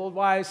guy's this old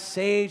wise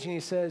sage, and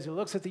he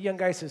looks at the young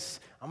guy and says,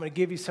 I'm going to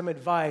give you some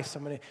advice.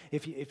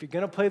 If you're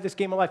going to play this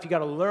game of life, you got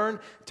to learn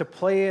to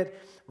play it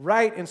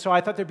right. And so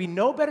I thought there'd be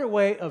no better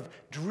way of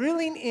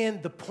drilling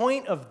in the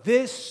point of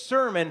this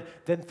sermon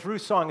than through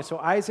song. And so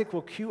Isaac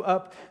will cue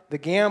up The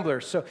Gambler.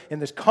 So in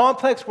this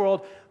complex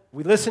world,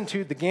 we listen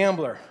to The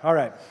Gambler. All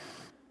right.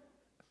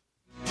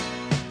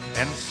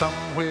 And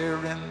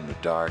somewhere in the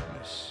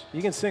darkness,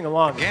 you can sing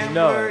along the if you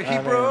know gambler, it. he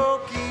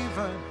broke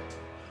even.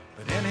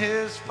 But in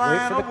his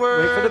final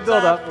words, wait for the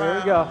build-up. There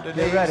we go. the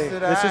Get ready. days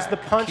that This is the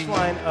I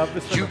punchline keep. of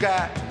the sermon. You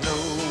got to know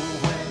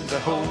when to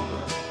hold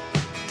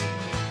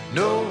 'em,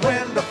 know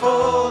when to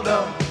fold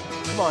 'em,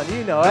 Come on,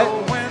 you know know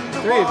it. when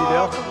to Three of you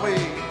walk do. away,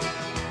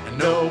 and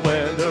know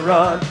when to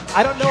run.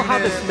 I don't know You how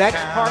this didn't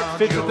next part count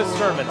fits with the your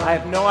sermon. money. I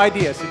have no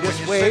idea, so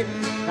just wait.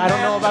 I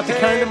don't know about the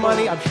kind of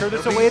money. I'm sure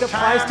there's a way it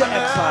applies to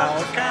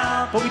exiles.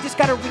 But we just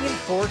got to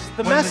reinforce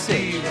the When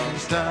message. the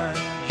dealing's done,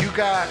 you You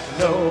got to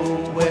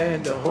know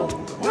when to hold 'em.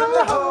 When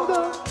to hold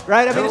 'em.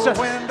 Right? I mean, it's Know a,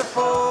 when to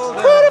fold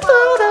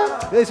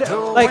 'em. it's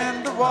Know like,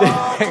 when to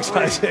walk thanks,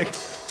 away. Isaac.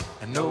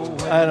 And know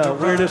when I don't to know,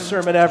 weirdest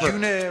run. sermon ever. You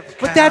never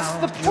But that's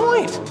the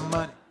count your point.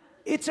 money.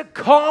 It's a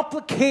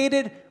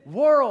complicated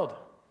world.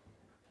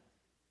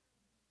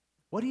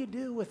 What do you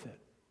do with it?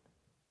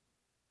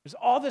 There's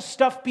all this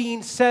stuff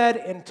being said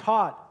and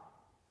taught.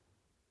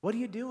 What do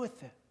you do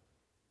with it?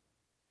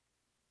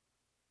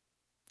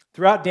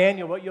 Throughout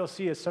Daniel, what you'll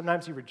see is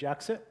sometimes he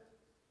rejects it.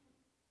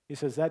 He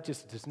says, that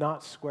just does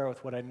not square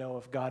with what I know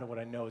of God and what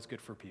I know is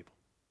good for people.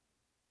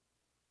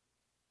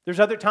 There's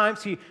other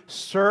times he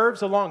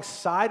serves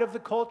alongside of the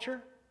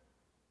culture.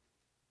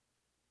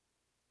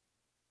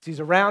 He's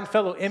around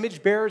fellow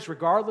image bearers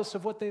regardless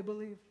of what they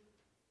believe.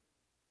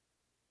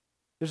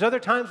 There's other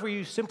times where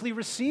you simply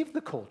receive the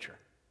culture.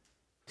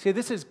 You say,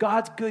 this is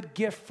God's good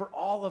gift for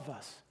all of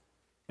us.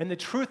 And the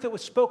truth that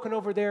was spoken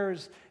over there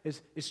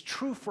is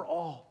true for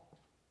all.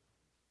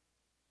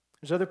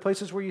 There's other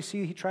places where you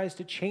see he tries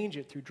to change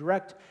it through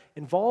direct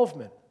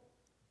involvement.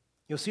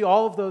 You'll see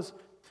all of those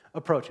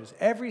approaches.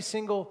 Every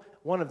single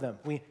one of them.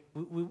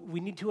 We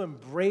need to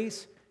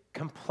embrace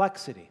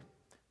complexity.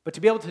 But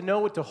to be able to know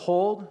what to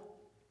hold,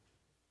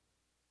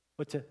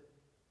 what to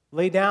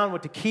lay down,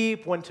 what to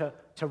keep, when to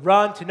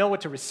run, to know what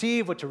to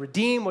receive, what to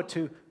redeem, what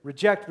to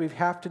reject, we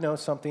have to know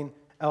something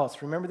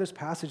else. Remember, this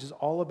passage is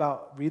all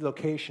about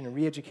relocation and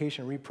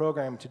re-education and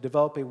reprogramming to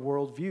develop a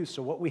worldview.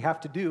 So what we have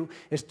to do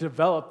is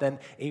develop then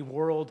a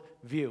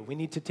worldview. We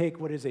need to take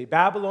what is a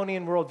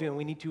Babylonian worldview and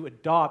we need to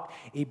adopt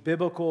a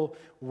biblical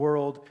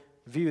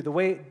worldview. The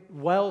way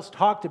Wells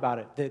talked about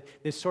it, that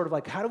this sort of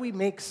like, how do we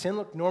make sin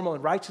look normal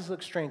and righteousness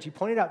look strange? He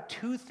pointed out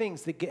two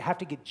things that have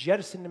to get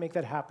jettisoned to make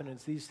that happen, and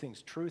it's these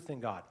things, truth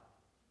and God.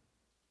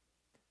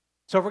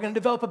 So if we're going to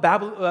develop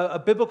a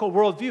biblical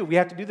worldview, we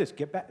have to do this,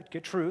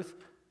 get truth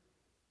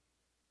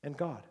and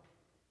God.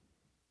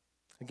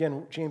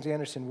 Again, James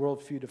Anderson,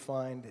 worldview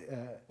defined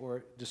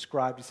or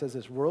described, he says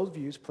this: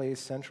 worldviews play a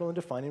central and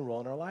defining role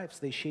in our lives.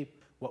 They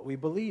shape what we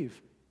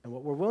believe and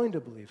what we're willing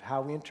to believe,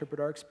 how we interpret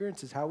our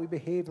experiences, how we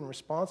behave in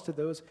response to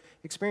those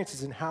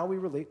experiences, and how we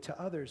relate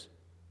to others.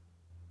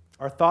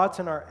 Our thoughts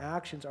and our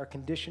actions are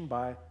conditioned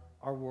by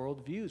our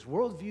worldviews.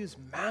 Worldview is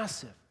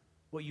massive.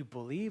 What you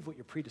believe, what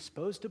you're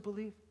predisposed to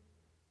believe.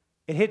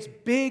 It hits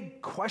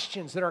big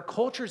questions that our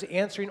culture is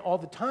answering all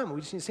the time.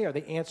 We just need to say, are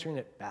they answering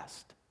it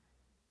best?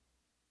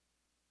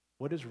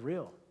 What is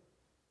real?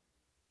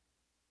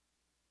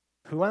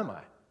 Who am I?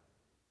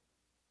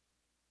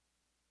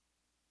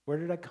 Where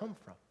did I come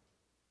from?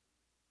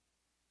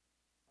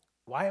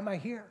 Why am I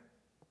here?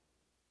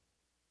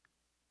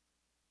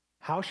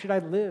 How should I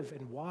live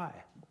and why?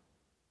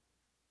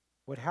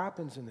 What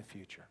happens in the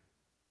future?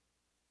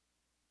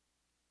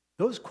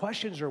 Those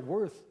questions are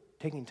worth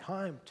taking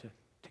time to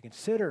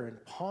consider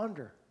and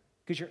ponder,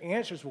 because your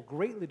answers will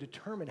greatly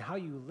determine how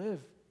you live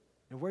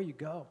and where you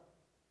go.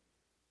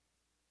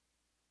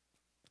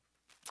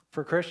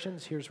 For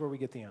Christians, here's where we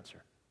get the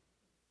answer.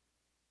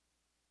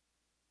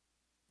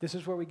 This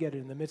is where we get it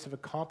in the midst of a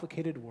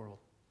complicated world.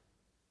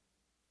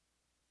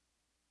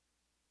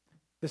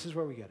 This is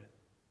where we get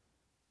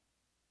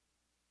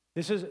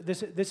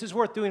it. This is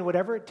worth doing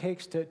whatever it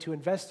takes to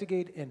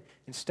investigate and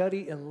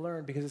study and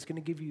learn, because it's going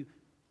to give you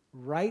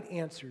right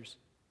answers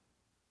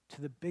to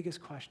the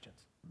biggest questions.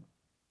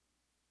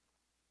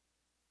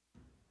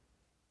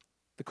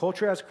 The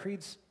culture has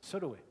creeds, so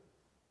do we.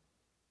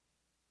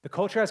 The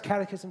culture has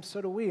catechisms,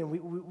 so do we, and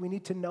we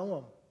need to know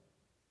them.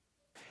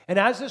 And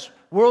as this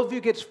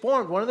worldview gets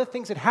formed, one of the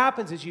things that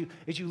happens is you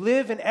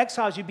live in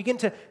exile, as you begin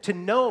to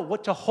know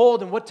what to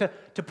hold and what to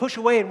push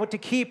away and what to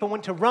keep and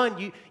when to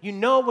run. You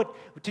know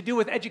what to do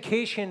with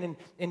education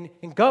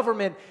and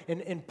government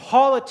and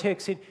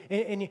politics,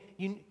 and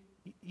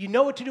you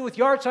know what to do with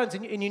yard signs,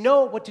 and you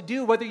know what to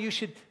do, whether you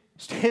should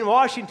stay in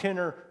Washington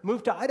or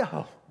move to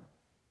Idaho.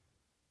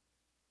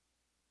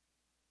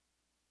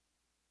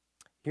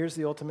 Here's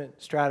the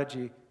ultimate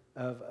strategy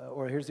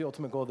here's the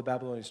ultimate goal of the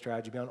Babylonian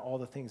strategy beyond all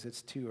the things.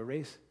 It's to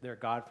erase their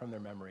God from their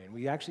memory. And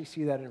we actually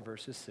see that in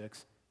verses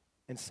 6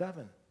 and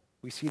 7.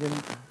 We see it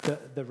in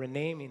the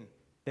renaming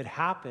that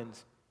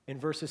happens in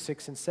verses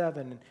 6 and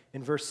 7.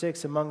 In verse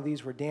 6, among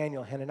these were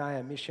Daniel,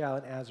 Hananiah, Mishael,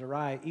 and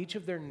Azariah. Each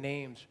of their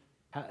names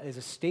is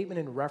a statement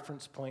and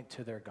reference point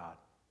to their God.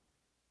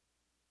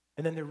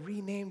 And then they're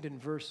renamed in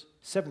verse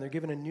 7. They're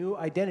given a new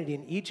identity.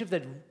 And each of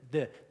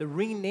the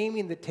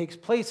renaming that takes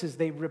place is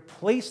they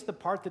replace the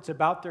part that's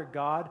about their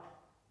God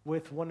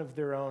with one of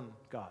their own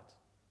gods.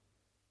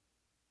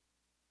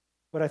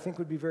 What I think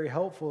would be very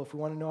helpful, if we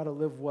want to know how to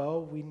live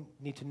well, we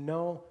need to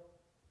know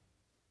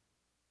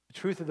the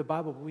truth of the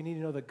Bible, but we need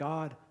to know the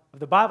God of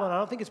the Bible. And I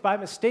don't think it's by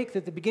mistake that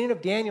at the beginning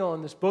of Daniel,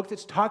 in this book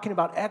that's talking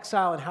about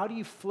exile and how do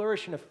you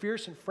flourish in a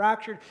fierce and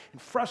fractured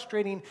and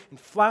frustrating and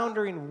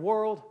floundering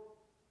world,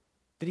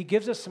 that he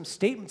gives us some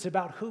statements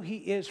about who he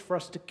is for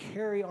us to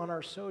carry on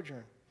our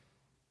sojourn.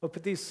 We'll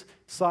put these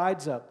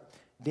slides up.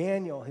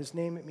 Daniel, his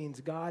name, it means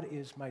God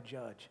is my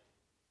judge.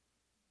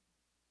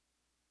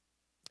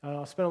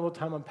 I'll spend a little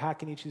time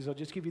unpacking each of these. I'll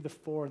just give you the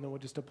four and then we'll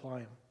just apply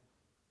them.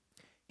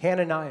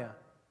 Hananiah,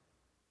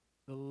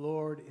 the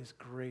Lord is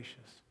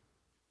gracious.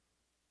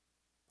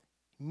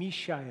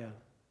 Mishael,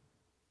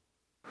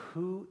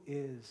 who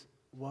is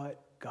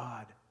what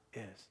God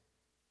is.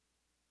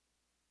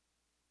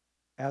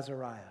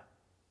 Azariah,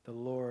 the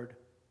Lord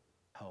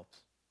helps.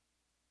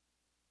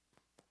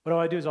 What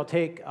I'll do is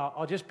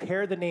I'll just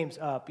pair the names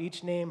up.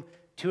 Each name,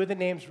 two of the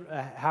names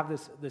have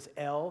this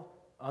L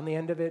on the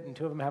end of it, and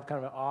two of them have kind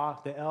of an Ah.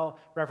 The L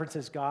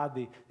references God,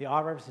 the Ah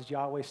references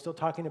Yahweh. Still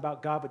talking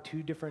about God, but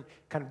two different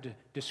kind of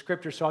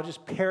descriptors. So I'll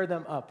just pair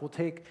them up. We'll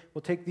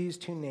take these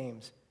two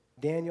names,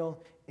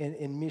 Daniel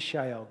and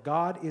Mishael.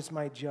 God is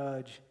my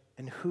judge,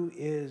 and who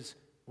is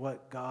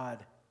what God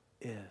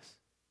is?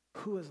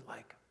 Who is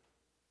like him?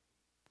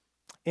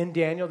 In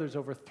Daniel, there's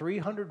over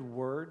 300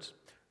 words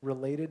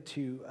related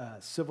to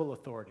civil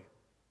authority.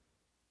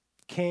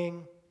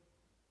 King,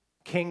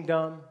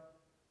 kingdom,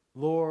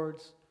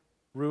 lords,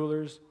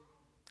 rulers.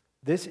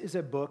 This is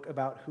a book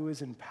about who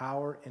is in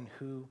power and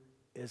who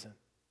isn't.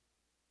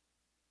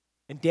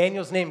 And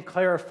Daniel's name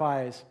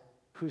clarifies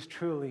who's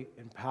truly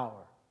in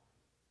power.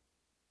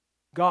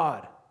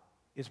 God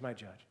is my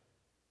judge.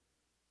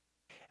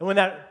 And when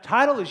that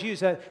title is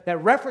used,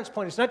 that reference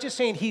point, it's not just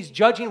saying he's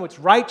judging what's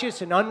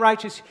righteous and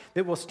unrighteous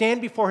that will stand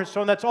before his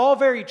throne. That's all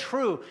very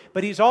true.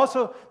 But he's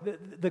also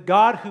the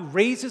God who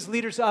raises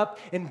leaders up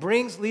and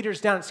brings leaders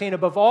down, saying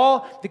above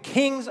all the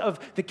kings of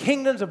the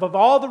kingdoms, above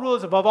all the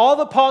rulers, above all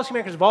the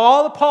policymakers, above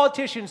all the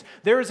politicians,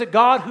 there is a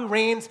God who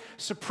reigns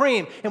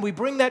supreme. And we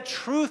bring that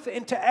truth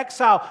into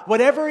exile.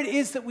 Whatever it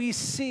is that we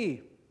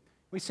see,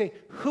 we say,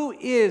 who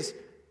is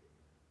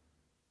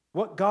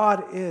what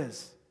God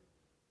is?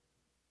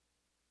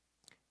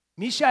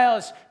 Mishael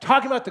is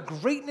talking about the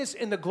greatness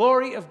and the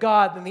glory of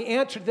God, and the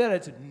answer to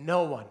that is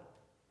no one.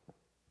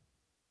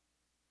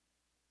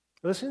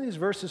 Listen to these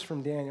verses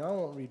from Daniel. I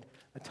won't read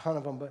a ton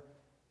of them, but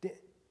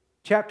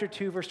chapter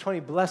 2, verse 20,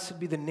 blessed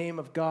be the name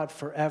of God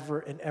forever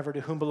and ever,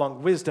 to whom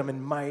belong wisdom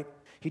and might.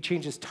 He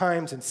changes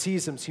times and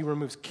seasons. He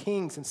removes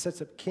kings and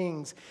sets up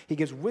kings. He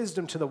gives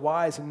wisdom to the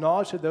wise and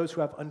knowledge to those who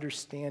have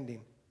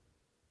understanding.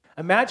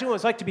 Imagine what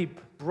it's like to be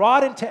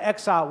brought into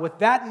exile with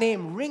that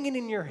name ringing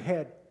in your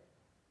head.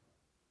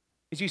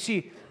 As you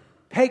see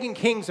pagan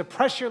kings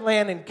oppress your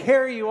land and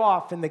carry you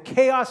off, and the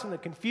chaos and the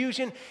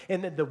confusion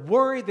and the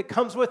worry that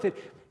comes with it,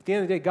 at the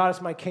end of the day, God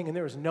is my king, and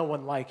there is no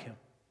one like him.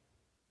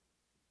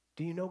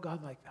 Do you know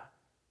God like that?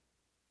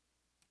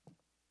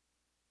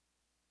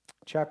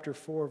 Chapter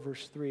 4,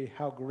 verse 3,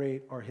 how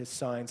great are his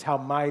signs, how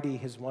mighty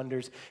his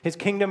wonders. His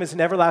kingdom is an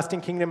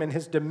everlasting kingdom, and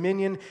his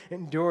dominion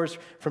endures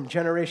from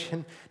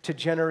generation to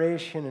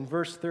generation. In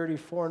verse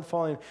 34 and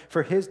following,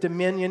 for his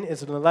dominion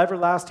is an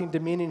everlasting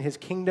dominion. His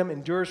kingdom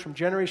endures from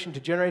generation to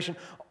generation.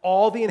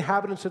 All the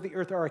inhabitants of the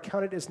earth are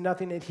accounted as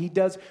nothing, and he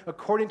does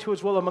according to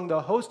his will among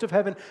the host of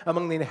heaven,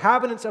 among the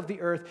inhabitants of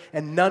the earth,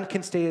 and none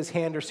can stay his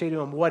hand or say to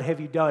him, what have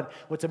you done?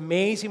 What's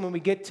amazing when we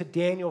get to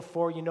Daniel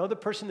 4, you know the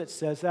person that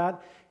says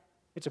that?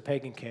 It's a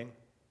pagan king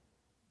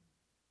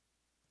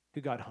who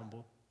got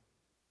humbled.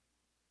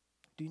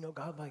 Do you know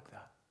God like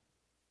that?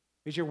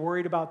 Because you're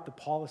worried about the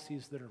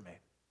policies that are made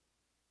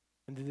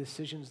and the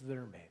decisions that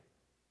are made.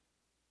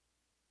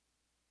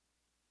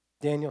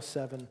 Daniel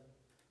 7,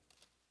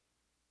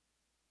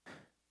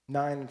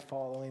 9 and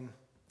following.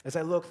 As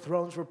I looked,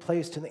 thrones were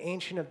placed, and the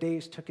Ancient of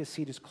Days took his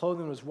seat. His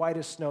clothing was white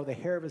as snow, the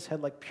hair of his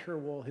head like pure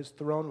wool. His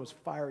throne was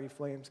fiery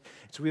flames.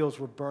 Its wheels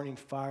were burning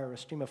fire. A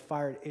stream of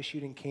fire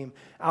issued and came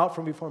out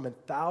from before him, and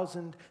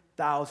thousands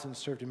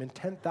served him, and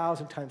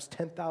 10,000 times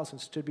 10,000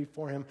 stood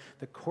before him.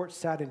 The court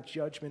sat in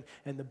judgment,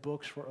 and the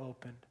books were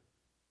opened.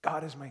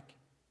 God is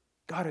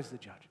the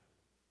judge.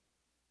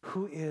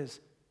 Who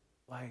is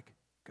like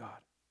God?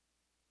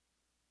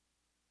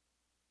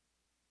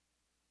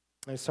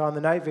 I saw in the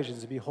night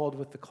visions, and behold,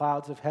 with the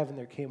clouds of heaven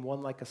there came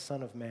one like a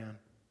son of man.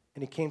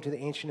 And he came to the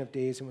Ancient of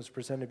Days and was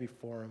presented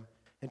before him.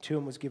 And to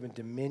him was given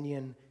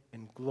dominion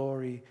and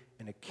glory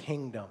and a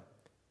kingdom,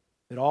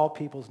 that all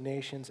peoples,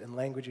 nations, and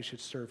languages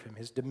should serve him.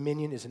 His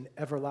dominion is an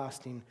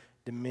everlasting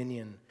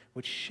dominion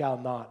which shall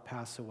not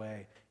pass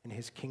away, and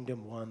his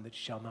kingdom one that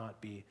shall not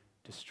be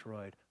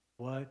destroyed.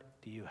 What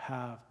do you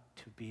have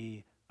to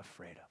be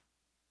afraid of?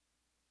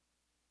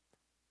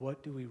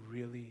 What do we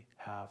really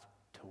have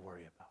to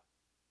worry about?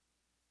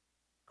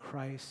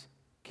 Christ's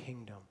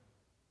kingdom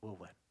will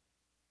win.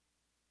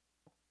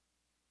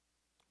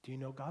 Do you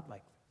know God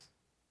like this?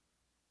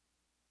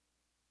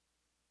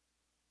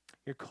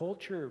 Your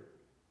culture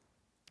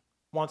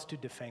wants to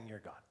defang your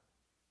God,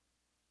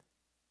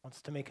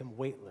 wants to make him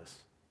weightless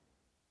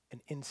and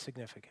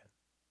insignificant.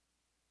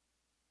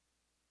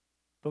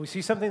 But we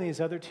see something in these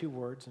other two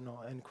words, and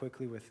I'll end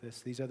quickly with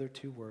this. These other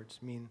two words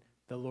mean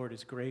the Lord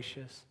is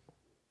gracious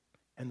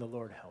and the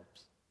Lord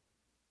helps.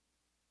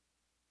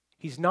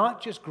 He's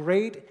not just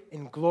great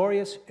and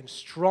glorious and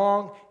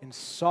strong and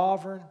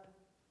sovereign.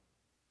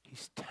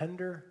 He's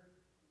tender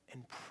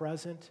and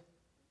present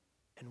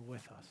and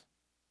with us.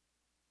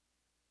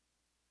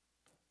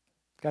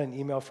 Got an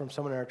email from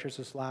someone in our church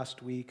this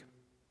last week,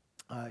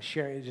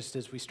 sharing just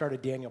as we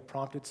started, Daniel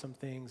prompted some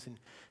things, and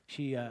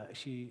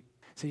she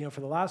So,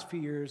 for the last few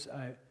years,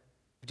 I've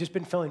just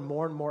been feeling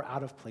more and more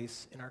out of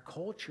place in our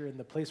culture, and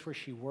the place where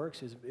she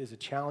works is a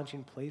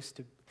challenging place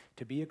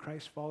to be a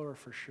Christ follower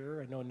for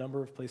sure. I know a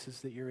number of places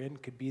that you're in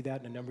could be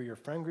that, and a number of your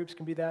friend groups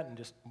can be that, and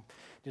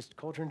just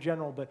culture in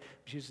general, but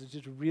she's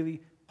just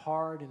really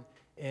hard,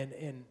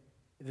 and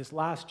this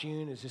last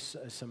June is just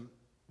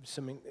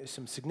something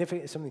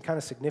kind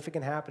of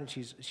significant happened.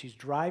 She's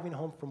driving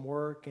home from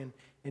work and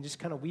just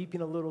kind of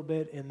weeping a little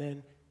bit, and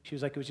then she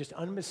was like, it was just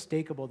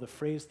unmistakable, the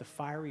phrase, the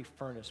fiery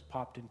furnace,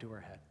 popped into her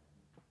head.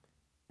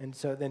 And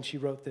so then she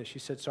wrote this. She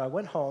said, so I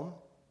went home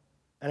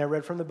and I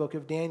read from the book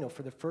of Daniel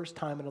for the first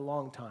time in a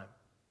long time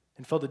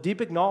and felt a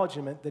deep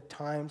acknowledgement that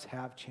times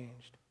have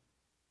changed.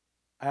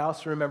 I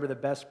also remember the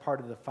best part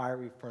of the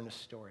fiery furnace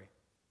story,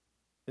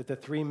 that the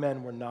three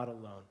men were not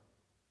alone.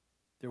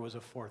 There was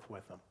a fourth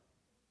with them.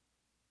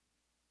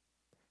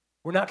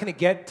 We're not going to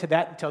get to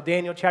that until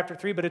Daniel chapter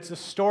 3, but it's the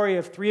story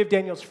of three of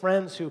Daniel's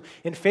friends who,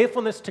 in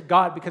faithfulness to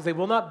God, because they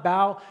will not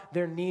bow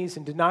their knees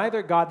and deny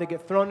their God, they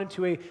get thrown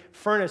into a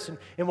furnace.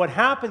 And what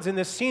happens in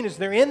this scene is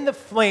they're in the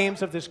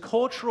flames of this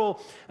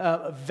cultural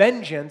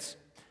vengeance.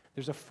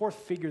 There's a fourth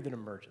figure that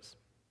emerges.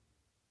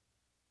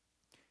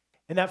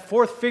 And that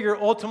fourth figure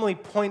ultimately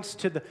points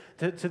to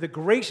the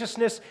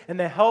graciousness and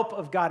the help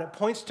of God. It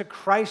points to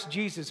Christ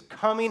Jesus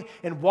coming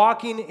and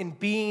walking and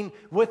being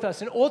with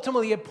us. And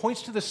ultimately, it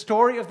points to the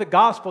story of the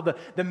gospel,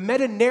 the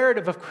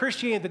meta-narrative of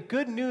Christianity. The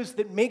good news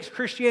that makes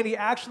Christianity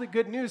actually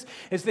good news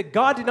is that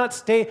God did not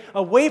stay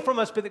away from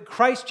us, but that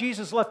Christ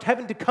Jesus left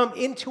heaven to come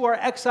into our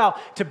exile,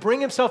 to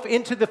bring himself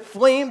into the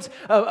flames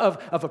of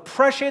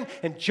oppression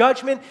and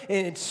judgment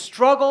and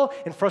struggle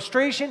and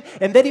frustration.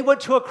 And then he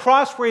went to a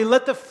cross where he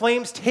let the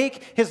flames take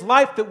his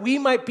life that we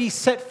might be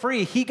set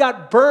free. He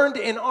got burned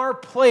in our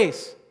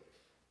place.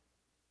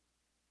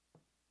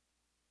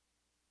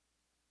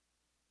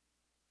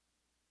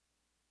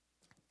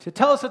 To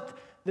tell us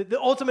that the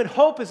ultimate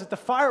hope is that the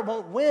fire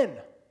won't win,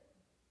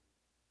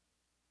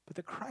 but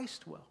that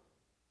Christ will.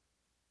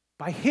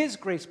 By his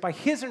grace, by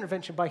his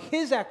intervention, by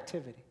his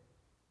activity.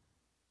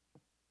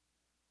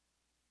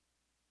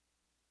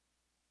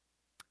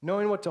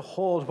 Knowing what to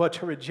hold, what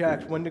to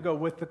reject, when to go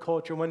with the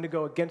culture, when to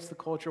go against the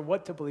culture,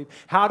 what to believe,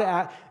 how to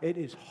act. It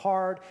is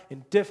hard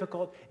and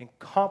difficult and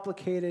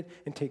complicated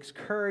and takes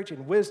courage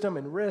and wisdom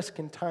and risk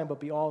and time, but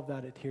beyond all of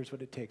that, here's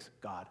what it takes: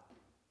 God.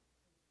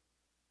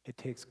 It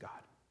takes God.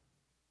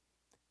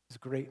 His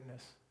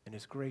greatness and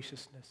his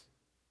graciousness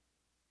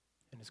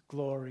and his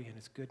glory and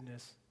his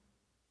goodness.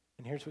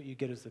 And here's what you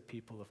get as the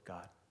people of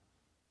God.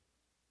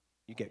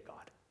 You get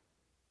God.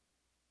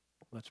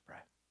 Let's pray.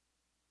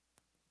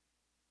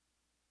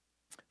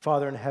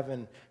 Father in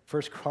heaven,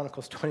 1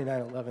 Chronicles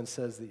 29:11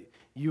 says that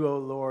you, O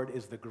Lord,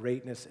 is the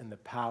greatness and the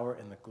power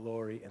and the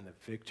glory and the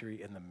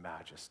victory and the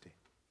majesty.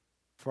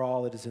 For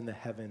all that is in the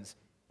heavens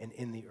and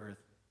in the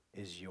earth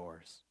is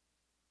yours.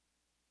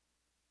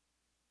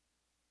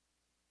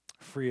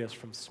 Free us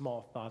from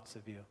small thoughts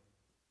of you.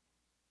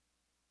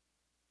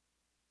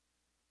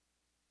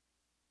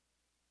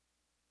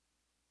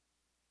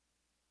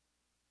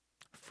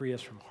 Free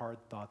us from hard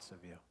thoughts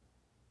of you.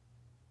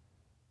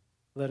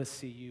 Let us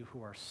see you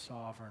who are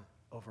sovereign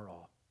over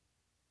all,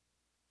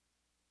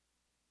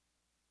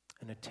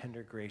 and a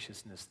tender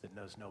graciousness that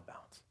knows no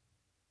bounds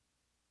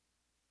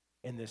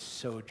in this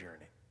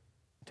sojourning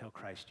until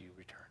Christ you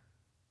return.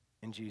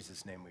 In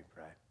Jesus' name we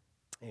pray.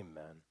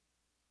 Amen.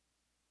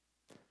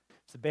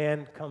 As the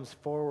band comes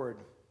forward,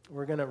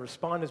 we're going to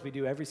respond as we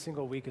do every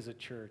single week as a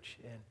church.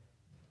 And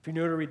if you're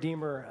new to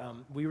Redeemer,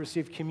 we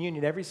receive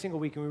communion every single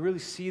week, and we really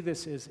see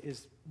this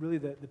as really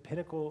the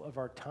pinnacle of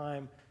our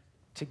time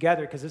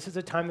together, because this is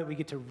a time that we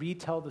get to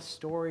retell the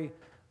story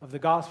of the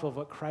gospel of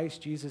what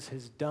Christ Jesus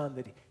has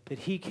done, that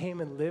he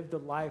came and lived the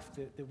life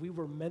that we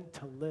were meant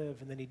to live,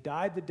 and then he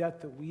died the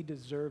death that we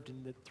deserved,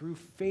 and that through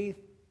faith,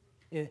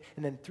 and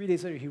then 3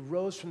 days later, he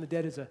rose from the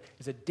dead as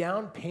a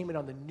down payment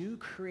on the new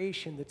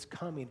creation that's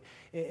coming.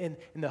 And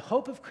the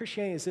hope of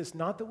Christianity is this: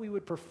 not that we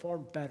would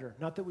perform better,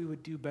 not that we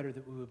would do better,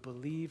 that we would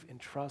believe and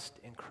trust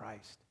in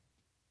Christ.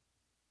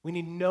 We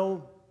need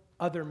no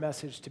other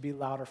message to be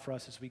louder for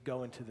us as we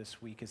go into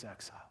this week as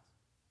exiles.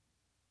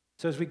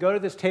 So as we go to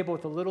this table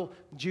with a little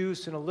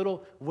juice and a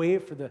little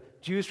wave for the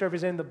juice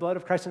representing the blood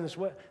of Christ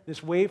and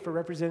this wave for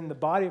representing the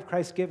body of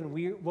Christ given,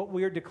 what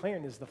we are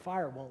declaring is the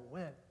fire won't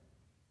win.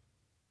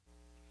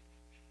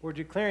 What we're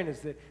declaring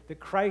is that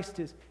Christ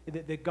is,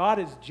 that God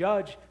is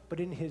judge, but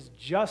in his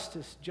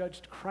justice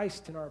judged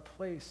Christ in our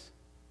place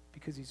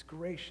because he's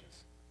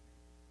gracious.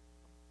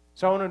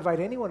 So I want to invite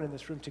anyone in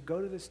this room to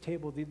go to this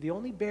table. The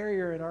only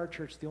barrier in our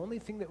church, the only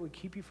thing that would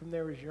keep you from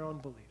there is your own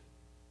belief.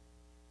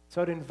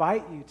 So I'd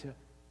invite you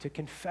to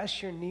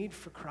confess your need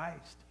for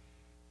Christ,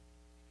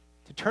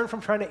 to turn from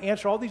trying to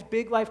answer all these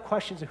big life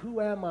questions of who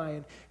am I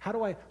and how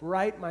do I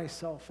right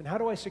myself and how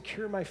do I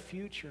secure my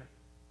future.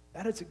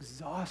 That is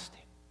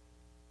exhausting.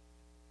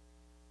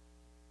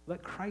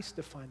 Let Christ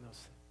define those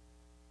things.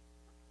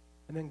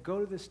 And then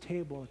go to this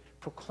table and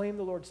proclaim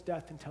the Lord's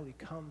death until he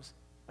comes.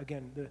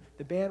 Again,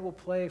 the band will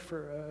play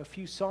for a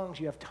few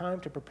songs. You have time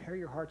to prepare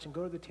your hearts and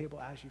go to the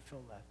table as you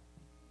feel led.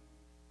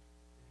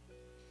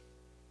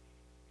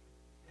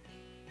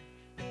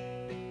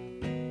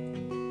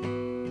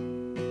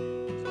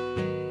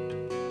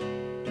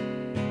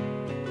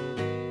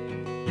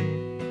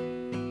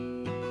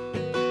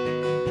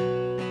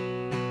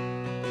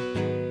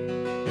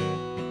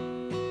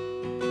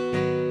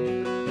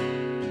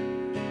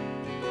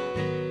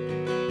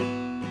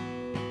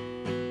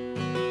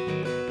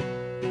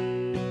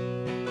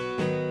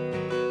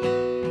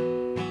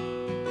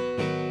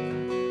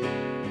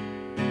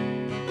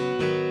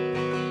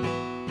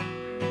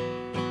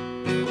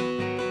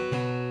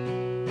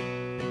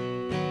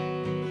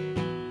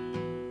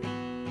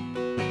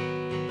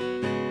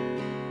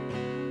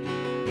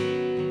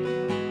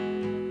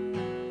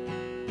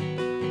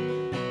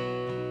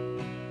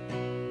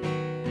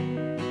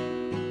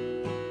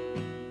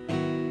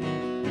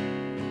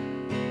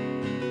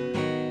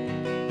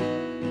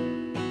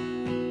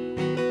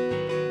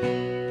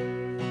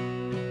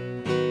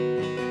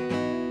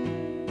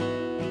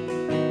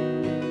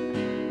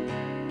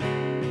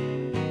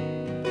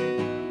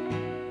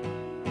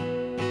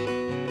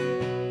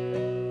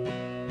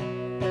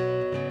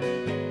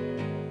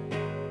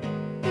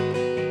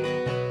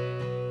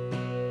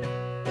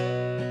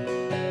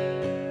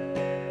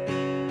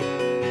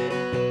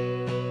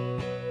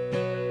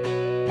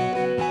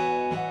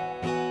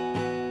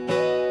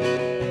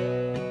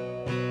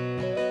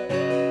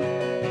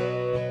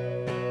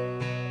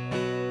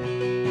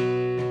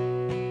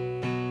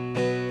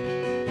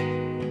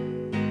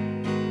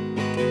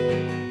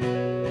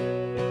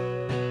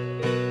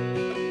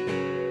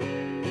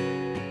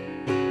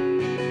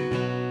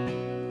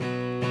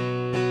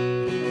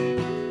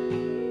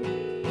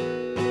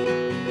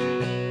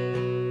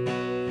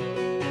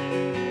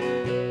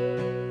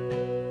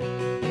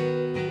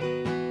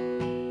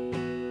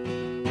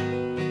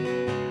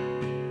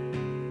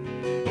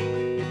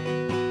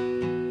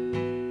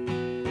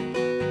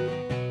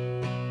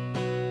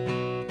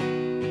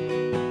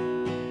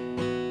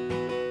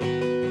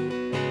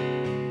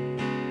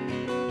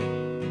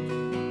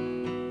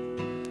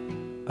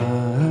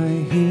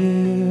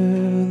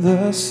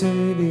 the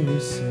Savior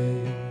say,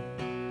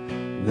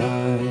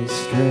 thy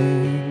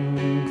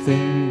strength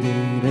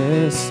indeed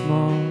is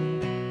small.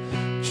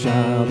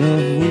 Child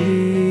of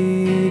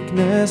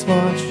weakness,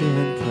 watch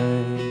and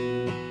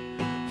pray.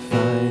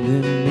 Find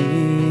in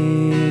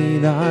me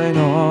thine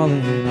all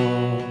in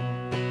all.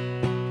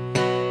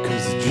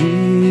 'Cause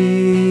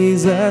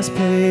Jesus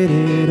paid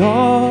it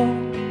all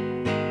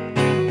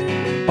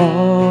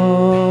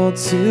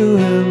to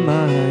him I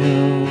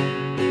owe.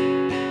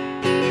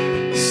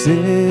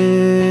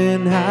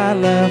 Sin had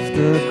left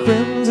a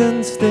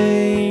crimson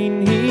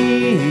stain,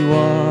 he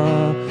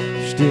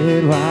washed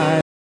it white